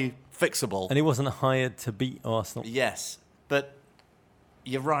entirely fixable. And he wasn't hired to beat Arsenal. Yes, but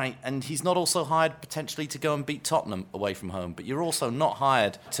you're right. And he's not also hired potentially to go and beat Tottenham away from home. But you're also not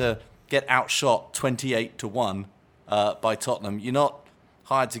hired to get outshot 28-1 by Tottenham. You're not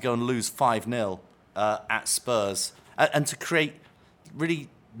hired to go and lose 5-0 at Spurs and to create really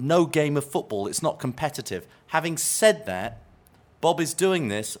no game of football. It's not competitive. Having said that, Bob is doing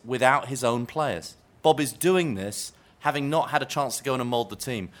this without his own players. Bob is doing this having not had a chance to go in and mould the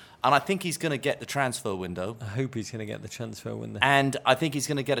team. And I think he's going to get the transfer window. I hope he's going to get the transfer window. And I think he's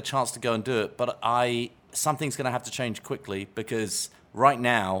going to get a chance to go and do it. But something's going to have to change quickly because right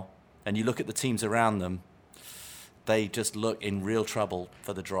now, and you look at the teams around them, they just look in real trouble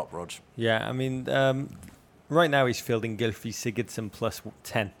for the drop, Rog. Yeah, I mean, right now he's fielding Gylfi Sigurdsson plus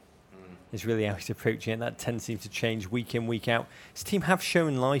 10. Is really how he's approaching it. That 10 seems to change week in, week out. His team have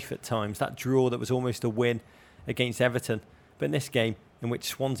shown life at times. That draw that was almost a win against Everton. But in this game, in which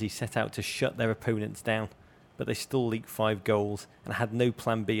Swansea set out to shut their opponents down, but they still leaked 5 goals and had no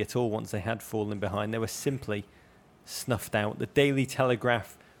plan B at all once they had fallen behind. They were simply snuffed out. The Daily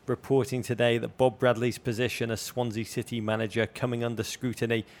Telegraph reporting today that Bob Bradley's position as Swansea City manager coming under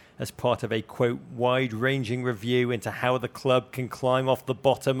scrutiny as part of a, quote, wide-ranging review into how the club can climb off the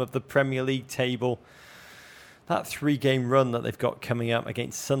bottom of the Premier League table. That 3-game run that they've got coming up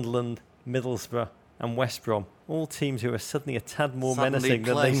against Sunderland, Middlesbrough and West Brom, all teams who are suddenly a tad more menacing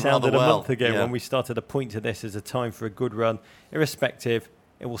than they sounded a month ago when we started to point to this as a time for a good run. Irrespective,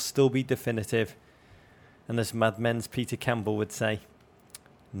 it will still be definitive. And as Mad Men's Peter Campbell would say,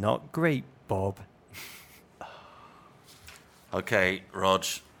 not great, Bob. Okay, Rog.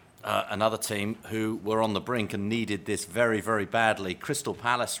 Another team who were on the brink and needed this very, very badly. Crystal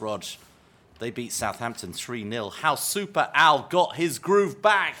Palace, Rog. They beat Southampton 3-0. How Super Al got his groove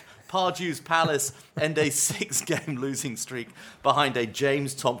back. Pardew's Palace end a 6-game losing streak behind a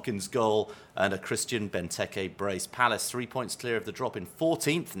James Tompkins goal and a Christian Benteke brace. Palace 3 points clear of the drop in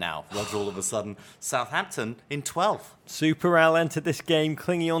 14th now, Roger, all of a sudden. Southampton in 12th. Super Al entered this game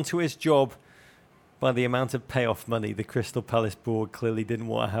clinging onto his job by the amount of payoff money the Crystal Palace board clearly didn't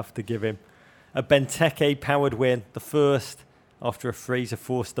want to have to give him. A Benteke-powered win, the first after a Fraser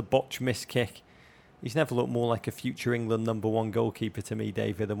forced a botch miss kick. He's never looked more like a future England number 1 goalkeeper to me,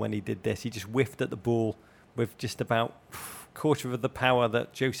 David, than when he did this. He just whiffed at the ball with just about a quarter of the power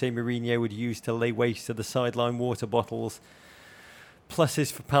that Jose Mourinho would use to lay waste to the sideline water bottles.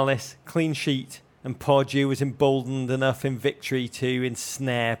 Pluses for Palace, clean sheet, and Pardew was emboldened enough in victory to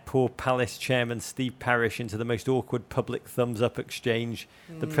ensnare poor Palace chairman Steve Parish into the most awkward public thumbs-up exchange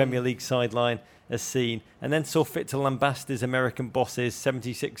the Premier League sideline has seen, and then saw fit to lambast his American bosses,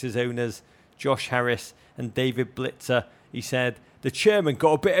 76ers owners, Josh Harris and David Blitzer. He said, The chairman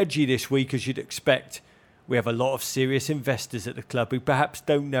got a bit edgy this week, as you'd expect. We have a lot of serious investors at the club who perhaps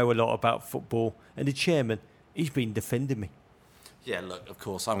don't know a lot about football. And the chairman, he's been defending me. Yeah, look, of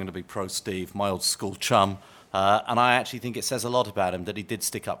course, I'm going to be pro-Steve, my old school chum. And I actually think it says a lot about him that he did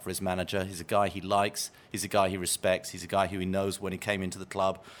stick up for his manager. He's a guy he likes. He's a guy he respects. He's a guy who he knows when he came into the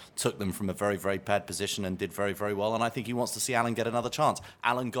club, took them from a very, very bad position and did very, very well. And I think he wants to see Alan get another chance.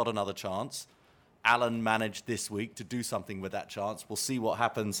 Alan got another chance. Alan managed this week to do something with that chance. We'll see what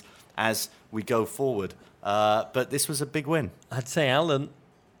happens as we go forward. But this was a big win. I'd say Alan,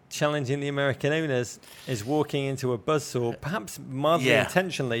 challenging the American owners, is walking into a buzzsaw, perhaps mildly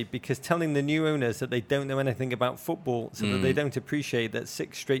intentionally, because telling the new owners that they don't know anything about football, so that they don't appreciate that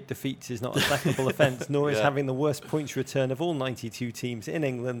 6 straight defeats is not a sackable offence, nor is having the worst points return of all 92 teams in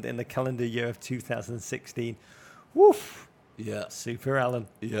England in the calendar year of 2016. Woof! Yeah. Super Alan.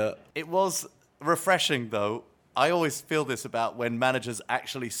 Yeah. It was refreshing, though. I always feel this about when managers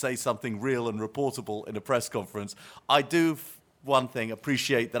actually say something real and reportable in a press conference. I do, one thing,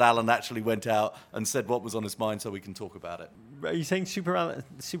 appreciate that Alan actually went out and said what was on his mind so we can talk about it. Are you saying Super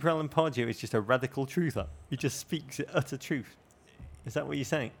Alan Pardew is just a radical truther? He just speaks utter truth. Is that what you're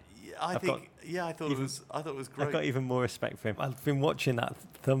saying? I thought it was great. I've got even more respect for him. I've been watching that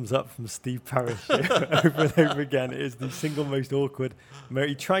thumbs up from Steve Parish over and over again. It is the single most awkward.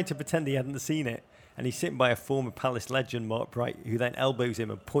 He tried to pretend he hadn't seen it, and he's sitting by a former Palace legend, Mark Bright, who then elbows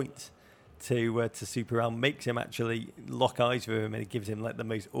him and points to Super Al, makes him actually lock eyes with him, and it gives him like the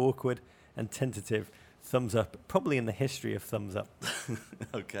most awkward and tentative thumbs up, probably in the history of thumbs up.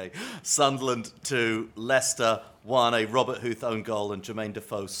 Okay. Sunderland 2, Leicester 1, a Robert Huth own goal and Jermaine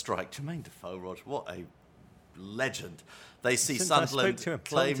Defoe strike. Jermaine Defoe, Rog, what a legend. They see Since Sunderland I spoke to him,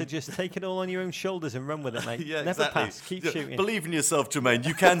 claim... tell him to just take it all on your own shoulders and run with it, mate. Yeah, Never exactly. pass, keep shooting. Believe in yourself, Jermaine.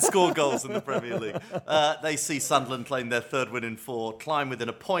 You can score goals in the Premier League. They see Sunderland claim their 3rd win in 4, climb within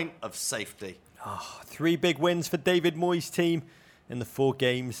a point of safety. 3 big wins for David Moyes' team in the 4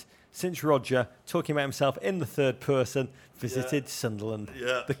 games since Roger, talking about himself in the 3rd person, visited Sunderland.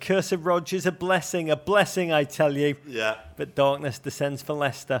 Yeah. The curse of Roger is a blessing, I tell you. Yeah. But darkness descends for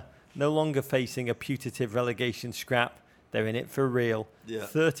Leicester, no longer facing a putative relegation scrap. They're in it for real. Yeah.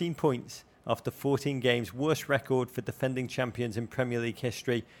 13 points after 14 games, worst record for defending champions in Premier League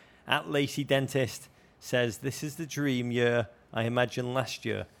history. At Lacey Dentist says, this is the dream year I imagined last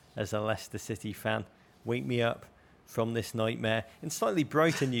year as a Leicester City fan. Wake me up from this nightmare. In slightly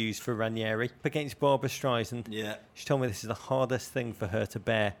brighter news for Ranieri, against Barbara Streisand, she told me this is the hardest thing for her to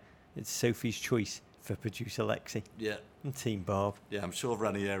bear. It's Sophie's choice for producer Lexi. Yeah. And Team Barb. Yeah, I'm sure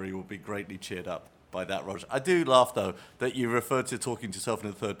Ranieri will be greatly cheered up by that, Roger. I do laugh, though, that you referred to talking to yourself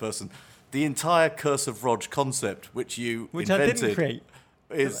in the 3rd person. The entire Curse of Rog concept, which you invented... I didn't create.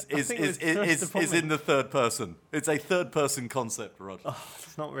 Is in the 3rd person. It's a 3rd person concept, Roger. Oh,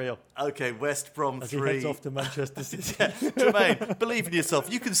 it's not real. Okay, West Brom 3. As he heads off to Manchester City. Jermaine, believe in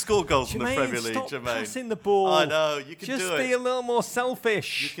yourself. You can score goals in the Premier League, stop Jermaine. Passing the ball. I know, you can do it. Just be a little more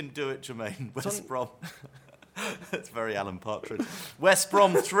selfish. You can do it, Jermaine. West Brom. That's very Alan Partridge. West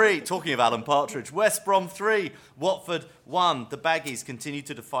Brom 3. Talking of Alan Partridge. West Brom 3. Watford 1. The Baggies continue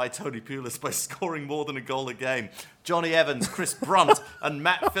to defy Tony Pulis by scoring more than a goal a game. Johnny Evans, Chris Brunt and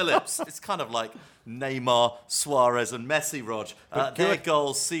Matt Phillips. It's kind of like Neymar, Suarez and Messi, Rog. Their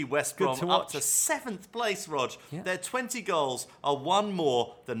goals see West Brom up to 7th place, Rog. Yeah. Their 20 goals are 1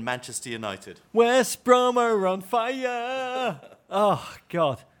 more than Manchester United. West Brom are on fire. Oh,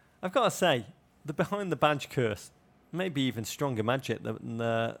 God. I've got to say, the behind the badge curse, maybe even stronger magic than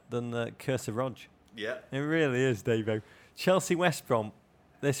the curse of Rog. Yeah. It really is, Davo. Chelsea West Brom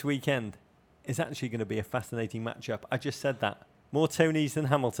this weekend is actually going to be a fascinating matchup. I just said that. More Tonys than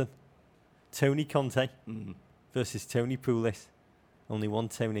Hamilton. Tony Conte versus Tony Pulis. Only one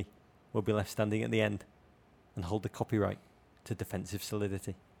Tony will be left standing at the end and hold the copyright to defensive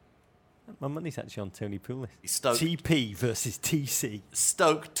solidity. My money's actually on Tony Pulis. TP versus TC.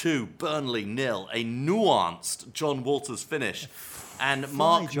 Stoke 2, Burnley 0. A nuanced John Walters finish. And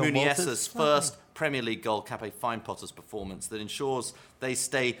Mark Munies's first Premier League goal cap a fine Potter's performance that ensures they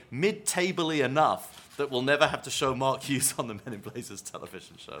stay mid-table-y enough that we'll never have to show Mark Hughes on the Men in Blazers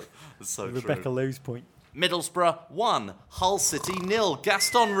television show. That's so Rebecca true. Lowe's point. Middlesbrough 1, Hull City 0.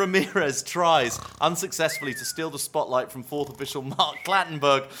 Gaston Ramirez tries unsuccessfully to steal the spotlight from 4th official Mark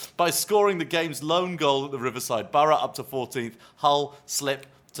Clattenburg by scoring the game's lone goal at the Riverside. Borough up to 14th, Hull slip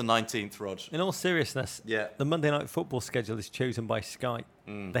to 19th, Rog. In all seriousness, the Monday Night Football schedule is chosen by Sky.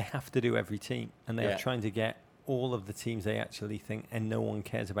 They have to do every team, and they are trying to get all of the teams they actually think and no one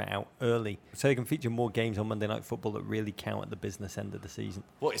cares about out early. So they can feature more games on Monday Night Football that really count at the business end of the season.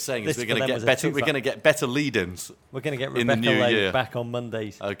 What you're saying This is we're for going them to was a twofer. we're going to get better lead-ins. We're going to get in the Rebecca new Lowe year. back on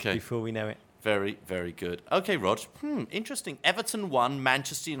Mondays Okay. before we know it. Very, very good. Okay, Rog. Interesting. Everton won,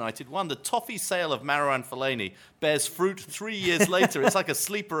 Manchester United won. The toffee sale of Marouane Fellaini bears fruit 3 years later. It's like a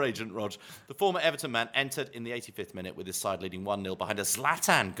sleeper agent, Rog. The former Everton man entered in the 85th minute with his side leading 1-0 behind a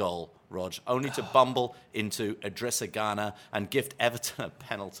Zlatan goal, Rog, only to bumble into Idrissa Gana and gift Everton a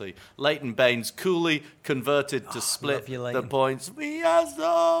penalty. Leighton Baines coolly converted to split the points. We are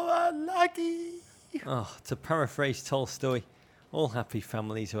so unlucky. To paraphrase Tolstoy, all happy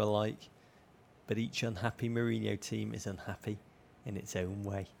families are alike, but each unhappy Mourinho team is unhappy in its own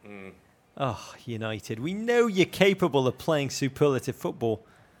way. United, we know you're capable of playing superlative football,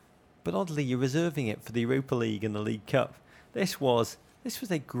 but oddly you're reserving it for the Europa League and the League Cup. This was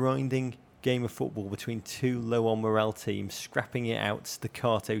a grinding game of football between two low on morale teams, scrapping it out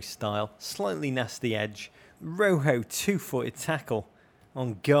staccato style, slightly nasty edge. Rojo 2-footed tackle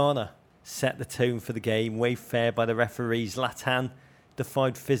on Ghana set the tone for the game, waved fair by the referees. Zlatan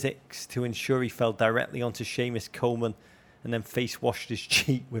defied physics to ensure he fell directly onto Seamus Coleman and then face washed his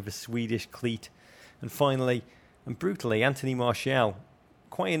cheek with a Swedish cleat. And finally, and brutally, Anthony Martial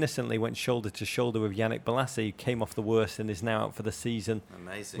quite innocently went shoulder to shoulder with Yannick Bolasie, who came off the worst and is now out for the season.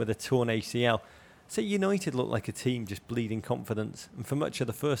 Amazing. With a torn ACL. So United looked like a team just bleeding confidence. And for much of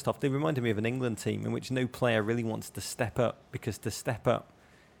the first half, they reminded me of an England team in which no player really wants to step up, because to step up,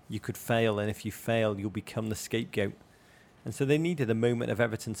 you could fail, and if you fail, you'll become the scapegoat. And so they needed a moment of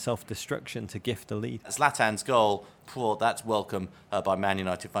Everton self-destruction to gift the lead. Zlatan's goal, that's welcome by Man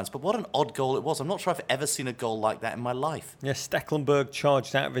United fans. But what an odd goal it was. I'm not sure I've ever seen a goal like that in my life. Yeah, Stecklenburg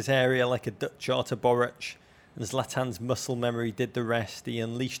charged out of his area like a Dutch Artur Boruc, and Zlatan's muscle memory did the rest. He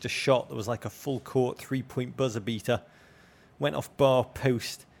unleashed a shot that was like a full-court three-point buzzer beater, went off bar,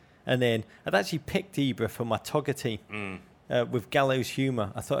 post, and then I'd actually picked Ibra for my Togger team. With gallows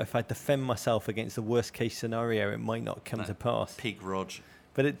humour, I thought if I defend myself against the worst case scenario, it might not come to pass. Peak Rog.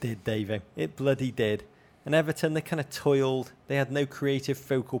 But it did, Davo. It bloody did. And Everton, they kind of toiled. They had no creative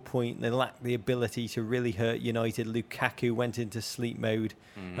focal point. They lacked the ability to really hurt United. Lukaku went into sleep mode.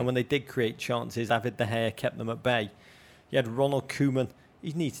 And when they did create chances, David De Gea kept them at bay. You had Ronald Koeman.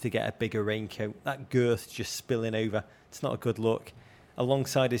 He needs to get a bigger raincoat. That girth just spilling over. It's not a good look.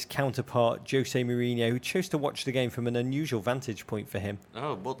 Alongside his counterpart, Jose Mourinho, who chose to watch the game from an unusual vantage point for him.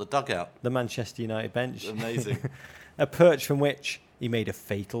 Oh, what, the dugout? The Manchester United bench. Amazing. A perch from which he made a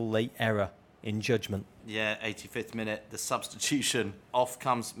fatal late error in judgment. Yeah, 85th minute, the substitution. Off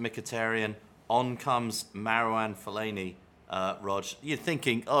comes Mkhitaryan, on comes Marouane Fellaini. Rog, you're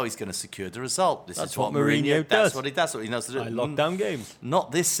thinking, he's going to secure the result. That's is what Mourinho does. That's what he knows to do. I lock down games.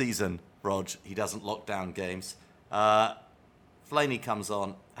 Not this season, Rog. He doesn't lock down games. Fellaini comes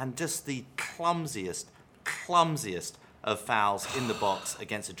on, and just the clumsiest of fouls in the box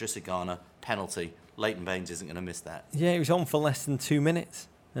against Idrissa Gana, penalty. Leighton Baines isn't going to miss that. Yeah, he was on for less than 2 minutes.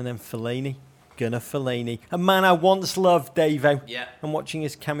 And then Fellaini, a man I once loved, Davo. Yeah. And watching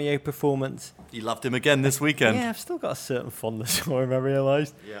his cameo performance. You loved him again this weekend. Yeah, I've still got a certain fondness for him, I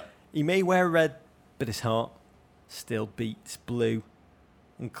realised. Yeah. He may wear red, but his heart still beats blue.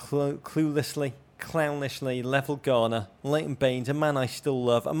 And cluelessly, clownishly levelled Ghana. Leighton Baines, a man I still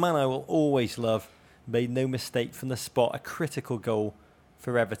love, a man I will always love, made no mistake from the spot. A critical goal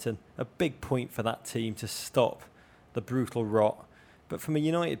for Everton, a big point for that team to stop the brutal rot. But from a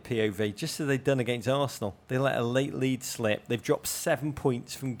United POV, just as they'd done against Arsenal, they let a late lead slip. They've dropped 7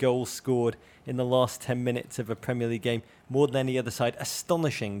 points from goals scored in the last 10 minutes of a Premier League game, more than any other side.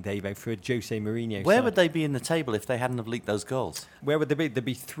 Astonishing, Davo, for a Jose Mourinho Where side. would they be in the table if they hadn't have leaked those goals? Where would they be? They'd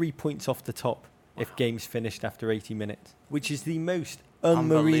be 3 points off the top if games finished after 80 minutes, which is the most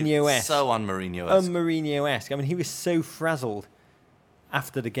un-Mourinho-esque. So un-Mourinho-esque. Un-Mourinho-esque. I mean, he was so frazzled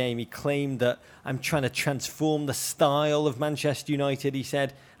after the game. He claimed that I'm trying to transform the style of Manchester United. He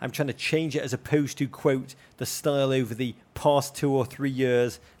said, I'm trying to change it as opposed to, quote, the style over the past 2 or 3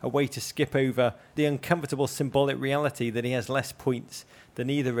 years, a way to skip over the uncomfortable symbolic reality that he has less points than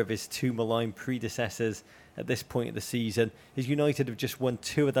either of his two maligned predecessors at this point of the season. His United have just won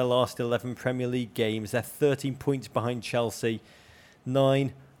 2 of their last 11 Premier League games. They're 13 points behind Chelsea,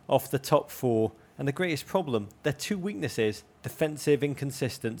 9 off the top 4. And the greatest problem, their 2 weaknesses, defensive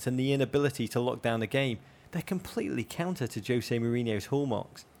inconsistence and the inability to lock down a game, they're completely counter to Jose Mourinho's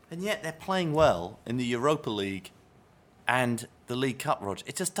hallmarks. And yet they're playing well in the Europa League and the League Cup, Rog.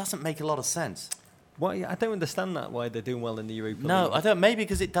 It just doesn't make a lot of sense. Why? I don't understand that, why they're doing well in the Europa League. No, I don't. Maybe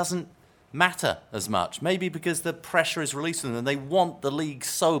because it doesn't matter as much. Maybe because the pressure is released on them and they want the league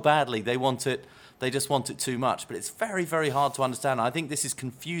so badly. They just want it too much. But it's very, very hard to understand. I think this is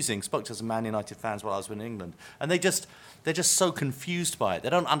confusing. Spoke to some Man United fans while I was in England. And they're just so confused by it. They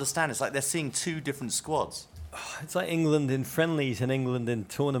don't understand. It's like they're seeing two different squads. It's like England in friendlies and England in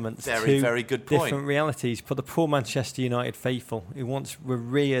tournaments. Very good point. Different realities. For the poor Manchester United faithful, who once were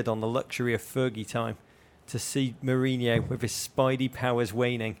reared on the luxury of Fergie time, to see Mourinho with his spidey powers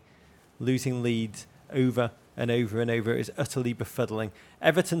waning, losing leads over and over and over is utterly befuddling.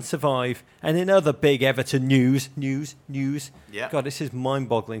 Everton survive, and in other big Everton news. Yeah. God, this is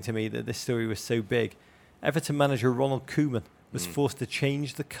mind-boggling to me that this story was so big. Everton manager Ronald Koeman was forced to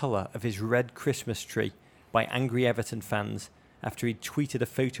change the colour of his red Christmas tree by angry Everton fans after he tweeted a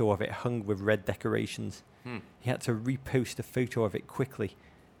photo of it hung with red decorations. He had to repost a photo of it quickly,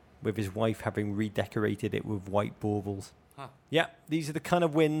 with his wife having redecorated it with white baubles. Yeah, these are the kind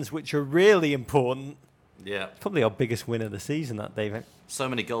of wins which are really important. Yeah. Probably our biggest win of the season, that, David. So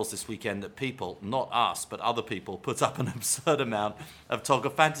many goals this weekend that people, not us, but other people, put up an absurd amount of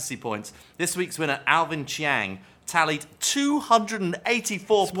Togger fantasy points. This week's winner, Alvin Chiang, tallied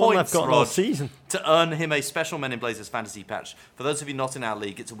 284 points, I've gotten all season, to earn him a special Men in Blazers fantasy patch. For those of you not in our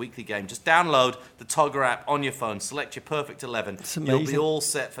league, it's a weekly game. Just download the Togger app on your phone, select your perfect 11. It's amazing. You'll be all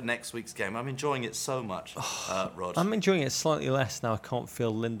set for next week's game. I'm enjoying it so much, Rod. I'm enjoying it slightly less now. I can't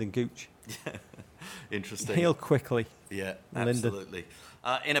feel Lyndon Gooch. Interesting. Heal quickly. Yeah, Lyndon. absolutely.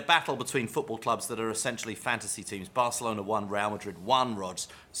 In a battle between football clubs that are essentially fantasy teams, Barcelona won, Real Madrid won, Rods.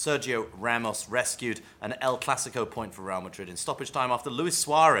 Sergio Ramos rescued an El Clasico point for Real Madrid in stoppage time after Luis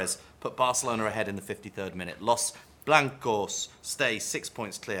Suarez put Barcelona ahead in the 53rd minute. Los Blancos stay 6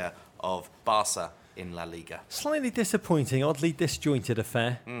 points clear of Barca in La Liga. Slightly disappointing, oddly disjointed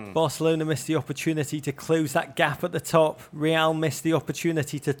affair. Barcelona missed the opportunity to close that gap at the top. Real missed the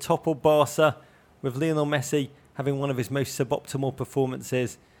opportunity to topple Barca, with Lionel Messi having one of his most suboptimal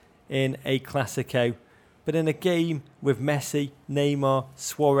performances in a Clasico. But in a game with Messi, Neymar,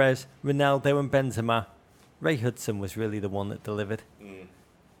 Suarez, Ronaldo and Benzema, Ray Hudson was really the one that delivered.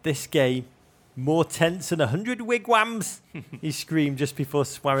 This game, more tense than 100 wigwams, he screamed just before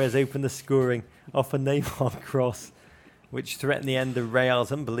Suarez opened the scoring off a Neymar cross, which threatened the end of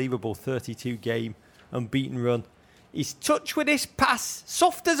Real's unbelievable 32-game unbeaten run. He's touched with his pass,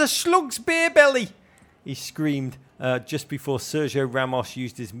 soft as a slug's beer belly, he screamed just before Sergio Ramos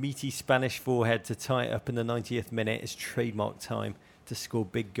used his meaty Spanish forehead to tie it up in the 90th minute, his trademark time to score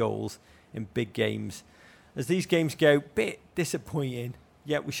big goals in big games. As these games go, bit disappointing,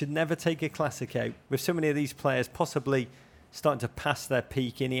 yet we should never take a Clasico with so many of these players possibly starting to pass their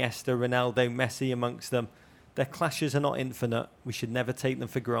peak. Iniesta, Ronaldo, Messi amongst them. Their clashes are not infinite. We should never take them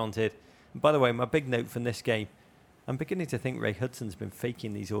for granted. And by the way, my big note from this game, I'm beginning to think Ray Hudson's been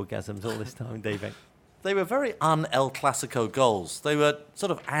faking these orgasms all this time, David. They were very un-El Clasico goals. They were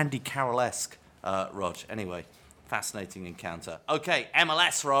sort of Andy Carroll-esque, Rog. Anyway, fascinating encounter. Okay,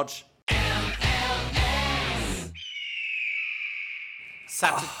 MLS, Rog.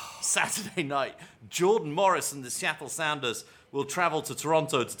 Saturday night, Jordan Morris and the Seattle Sounders will travel to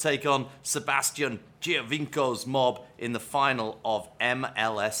Toronto to take on Sebastian Giovinco's mob in the final of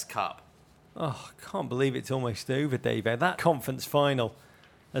MLS Cup. Oh, I can't believe it's almost over, David. That conference final,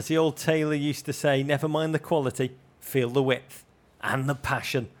 as the old Taylor used to say, never mind the quality, feel the width and the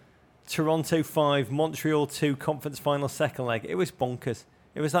passion. Toronto 5, Montreal 2, conference final second leg. It was bonkers.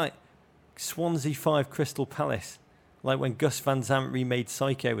 It was like Swansea 5, Crystal Palace. Like when Gus Van Sant remade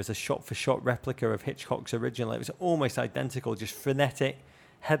Psycho as a shot-for-shot replica of Hitchcock's original. It was almost identical, just frenetic,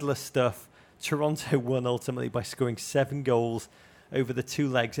 headless stuff. Toronto won ultimately by scoring 7 goals over the 2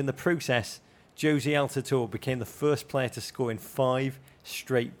 legs. In the process, Josie Altidore became the first player to score in 5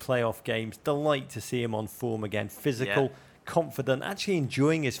 straight playoff games. Delight to see him on form again. Physical, confident, actually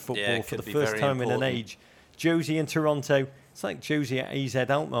enjoying his football for the first time in an age. Josie in Toronto, it's like Josie at AZ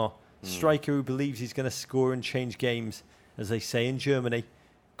Alkmaar. Striker who believes he's going to score and change games, as they say in Germany.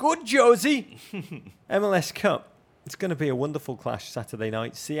 Good Josie! MLS Cup. It's going to be a wonderful clash Saturday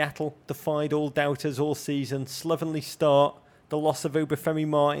night. Seattle defied all doubters all season. Slovenly start. The loss of Obafemi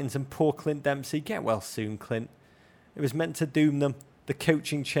Martins and poor Clint Dempsey. Get well soon, Clint. It was meant to doom them. The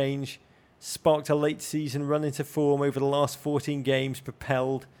coaching change sparked a late season run into form over the last 14 games,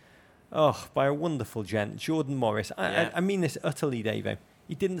 propelled by a wonderful gent, Jordan Morris. I mean this utterly, Davo.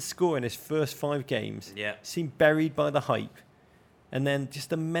 He didn't score in his first 5 games. Seemed buried by the hype. And then just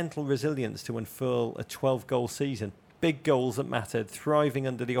the mental resilience to unfurl a 12-goal season. Big goals that mattered, thriving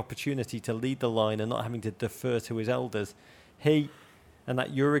under the opportunity to lead the line and not having to defer to his elders. He and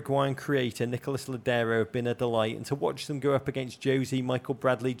that Uruguayan creator, Nicolas Ladero, have been a delight. And to watch them go up against Josie, Michael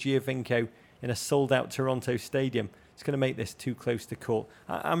Bradley, Giovinco in a sold-out Toronto stadium, it's going to make this too close to call.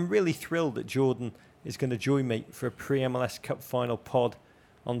 I'm really thrilled that Jordan is going to join me for a pre-MLS Cup final pod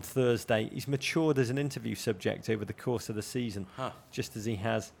on Thursday. He's matured as an interview subject over the course of the season, just as he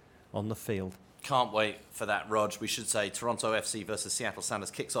has on the field. Can't wait for that, Rog. We should say Toronto FC versus Seattle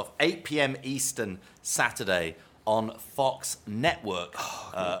Sounders kicks off 8 p.m. Eastern Saturday on Fox Network.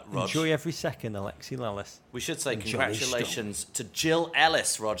 Rog. Enjoy every second, Alexi Lalas. We should say congratulations to Jill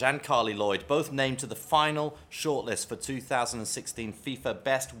Ellis, Rog, and Carly Lloyd, both named to the final shortlist for 2016 FIFA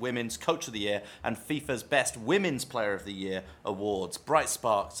Best Women's Coach of the Year and FIFA's Best Women's Player of the Year awards. Bright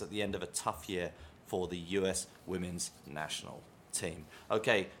sparks at the end of a tough year for the US women's national team.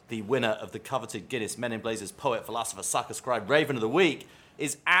 Okay, the winner of the coveted Guinness Men in Blazers Poet, Philosopher, Sucker, Scribe, Raven of the Week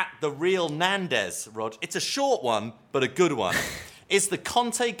is at the real Nandez, Rog. It's a short one, but a good one. It's the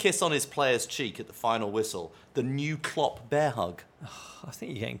Conte kiss on his player's cheek at the final whistle, the new Klopp bear hug. Oh, I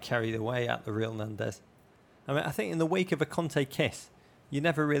think you're getting carried away at the real Nandez. I mean, I think in the wake of a Conte kiss, you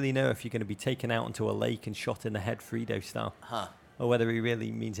never really know if you're going to be taken out into a lake and shot in the head Frito style, or whether he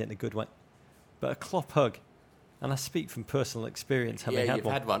really means it in a good way. But a Klopp hug, and I speak from personal experience, having had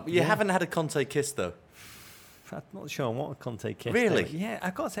one. Had one. But you haven't had a Conte kiss, though. I'm not sure what a Conte kiss. Really? Yeah,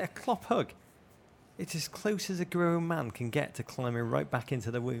 I've got to say, a Klopp hug. It's as close as a grown man can get to climbing right back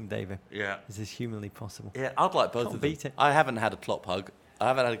into the womb, David. Yeah. Is this humanly possible? Yeah, I'd like both Can't of them. beat it. I haven't had a Klopp hug.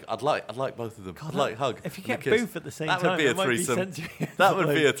 I'd like both of them. God, I'd like hug. If you and get a kiss. both at the same that time, would be a it might threesome. Be That would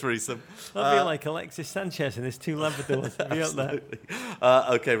be a threesome. That'd be like Alexis Sanchez and his two Labradors. Be up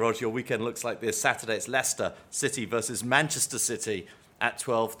there. Okay, Roger, your weekend looks like this. Saturday, it's Leicester City versus Manchester City at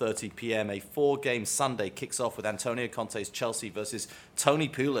 12:30 p.m. A 4-game Sunday kicks off with Antonio Conte's Chelsea versus Tony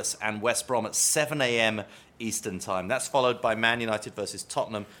Pulis and West Brom at 7 a.m. Eastern Time. That's followed by Man United versus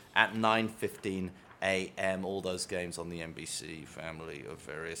Tottenham at 9:15 a.m. All those games on the NBC family of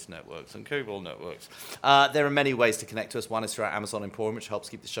various networks and cable networks. There are many ways to connect to us. One is through our Amazon Emporium, which helps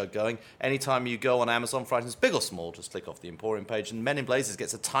keep the show going. Anytime you go on Amazon for items big or small, just click off the Emporium page, and Men in Blazers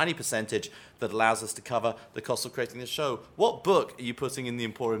gets a tiny percentage that allows us to cover the cost of creating the show. What book are you putting in the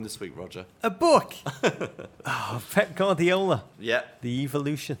Emporium this week, Roger? A book! Pep Guardiola. Yeah. The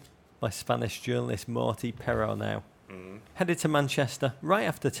Evolution by Spanish journalist Martí Perarnau. Headed to Manchester right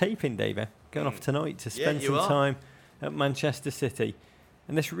after taping, David. Going off tonight to spend some time at Manchester City.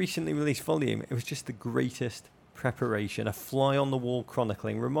 And this recently released volume, it was just the greatest preparation, a fly-on-the-wall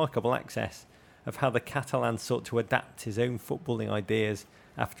chronicling remarkable access of how the Catalan sought to adapt his own footballing ideas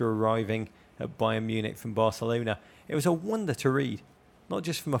after arriving at Bayern Munich from Barcelona. It was a wonder to read, not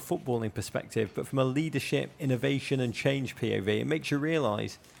just from a footballing perspective, but from a leadership, innovation and change POV. It makes you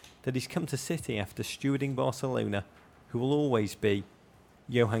realise that he's come to City after stewarding Barcelona, who will always be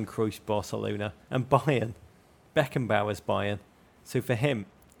Johan Cruyff's Barcelona, and Bayern, Beckenbauer's Bayern. So for him,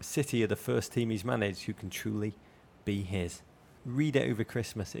 City are the first team he's managed who can truly be his. Read it over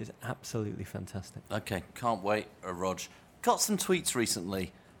Christmas. It's absolutely fantastic. Okay, can't wait, Rog. Got some tweets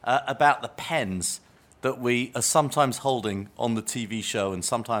recently about the pens that we are sometimes holding on the TV show and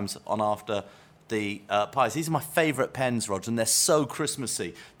sometimes on after the pies. These are my favourite pens, Rog, and they're so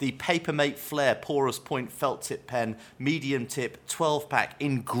Christmassy. The Papermate Flair Porous Point Felt Tip Pen, medium tip, 12-pack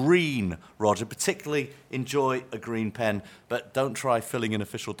in green, Roger. Particularly enjoy a green pen, but don't try filling in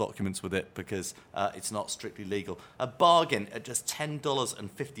official documents with it because it's not strictly legal. A bargain at just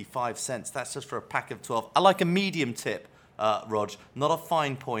 $10.55. That's just for a pack of 12. I like a medium tip. Rog, not a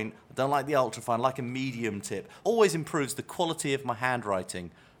fine point. I don't like the ultra fine. I like a medium tip. Always improves the quality of my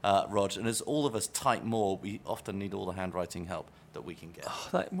handwriting, Rog. And as all of us type more, we often need all the handwriting help that we can get.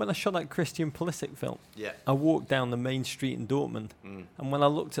 When I shot that Christian Pulisic film, yeah, I walked down the main street in Dortmund, and when I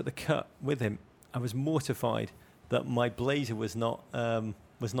looked at the cut with him, I was mortified that my blazer was not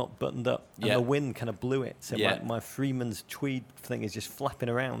buttoned up, and the wind kind of blew it. So my Freeman's tweed thing is just flapping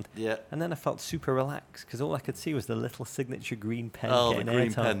around. Yeah. And then I felt super relaxed because all I could see was the little signature green pen. Oh, getting the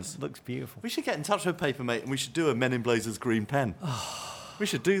green airtime. pens. Looks beautiful. We should get in touch with Papermate and we should do a Men in Blazers green pen. We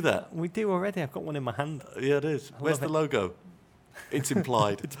should do that. We do already. I've got one in my hand. Yeah, it is. Where's the logo? It's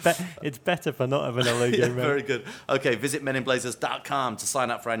implied. It's better for not having a logo. Yeah, very good. Okay, visit meninblazers.com to sign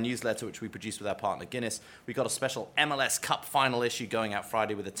up for our newsletter, which we produce with our partner Guinness. We've got a special MLS Cup final issue going out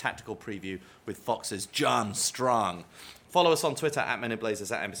Friday with a tactical preview with Fox's John Strong. Follow us on Twitter at Men in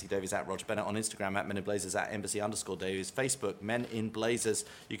Blazers, at Embassy Davies, at Roger Bennett, on Instagram at Men in Blazers, at Embassy_Davies, Facebook, Men in Blazers.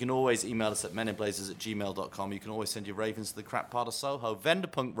 You can always email us at meninblazers@gmail.com. You can always send your ravens to the crap part of Soho.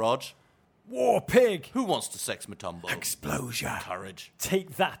 Venderpunk, Rog. War pig. Who wants to sex Matumbo? Explosion. Courage.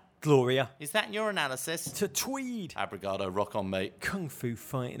 Take that, Gloria. Is that your analysis? To Tweed. Abrigado, rock on, mate. Kung Fu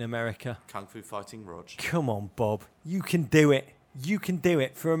fight in America. Kung Fu fighting Rog. Come on, Bob. You can do it. You can do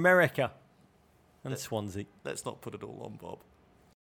it for America. And Swansea. Let's not put it all on Bob.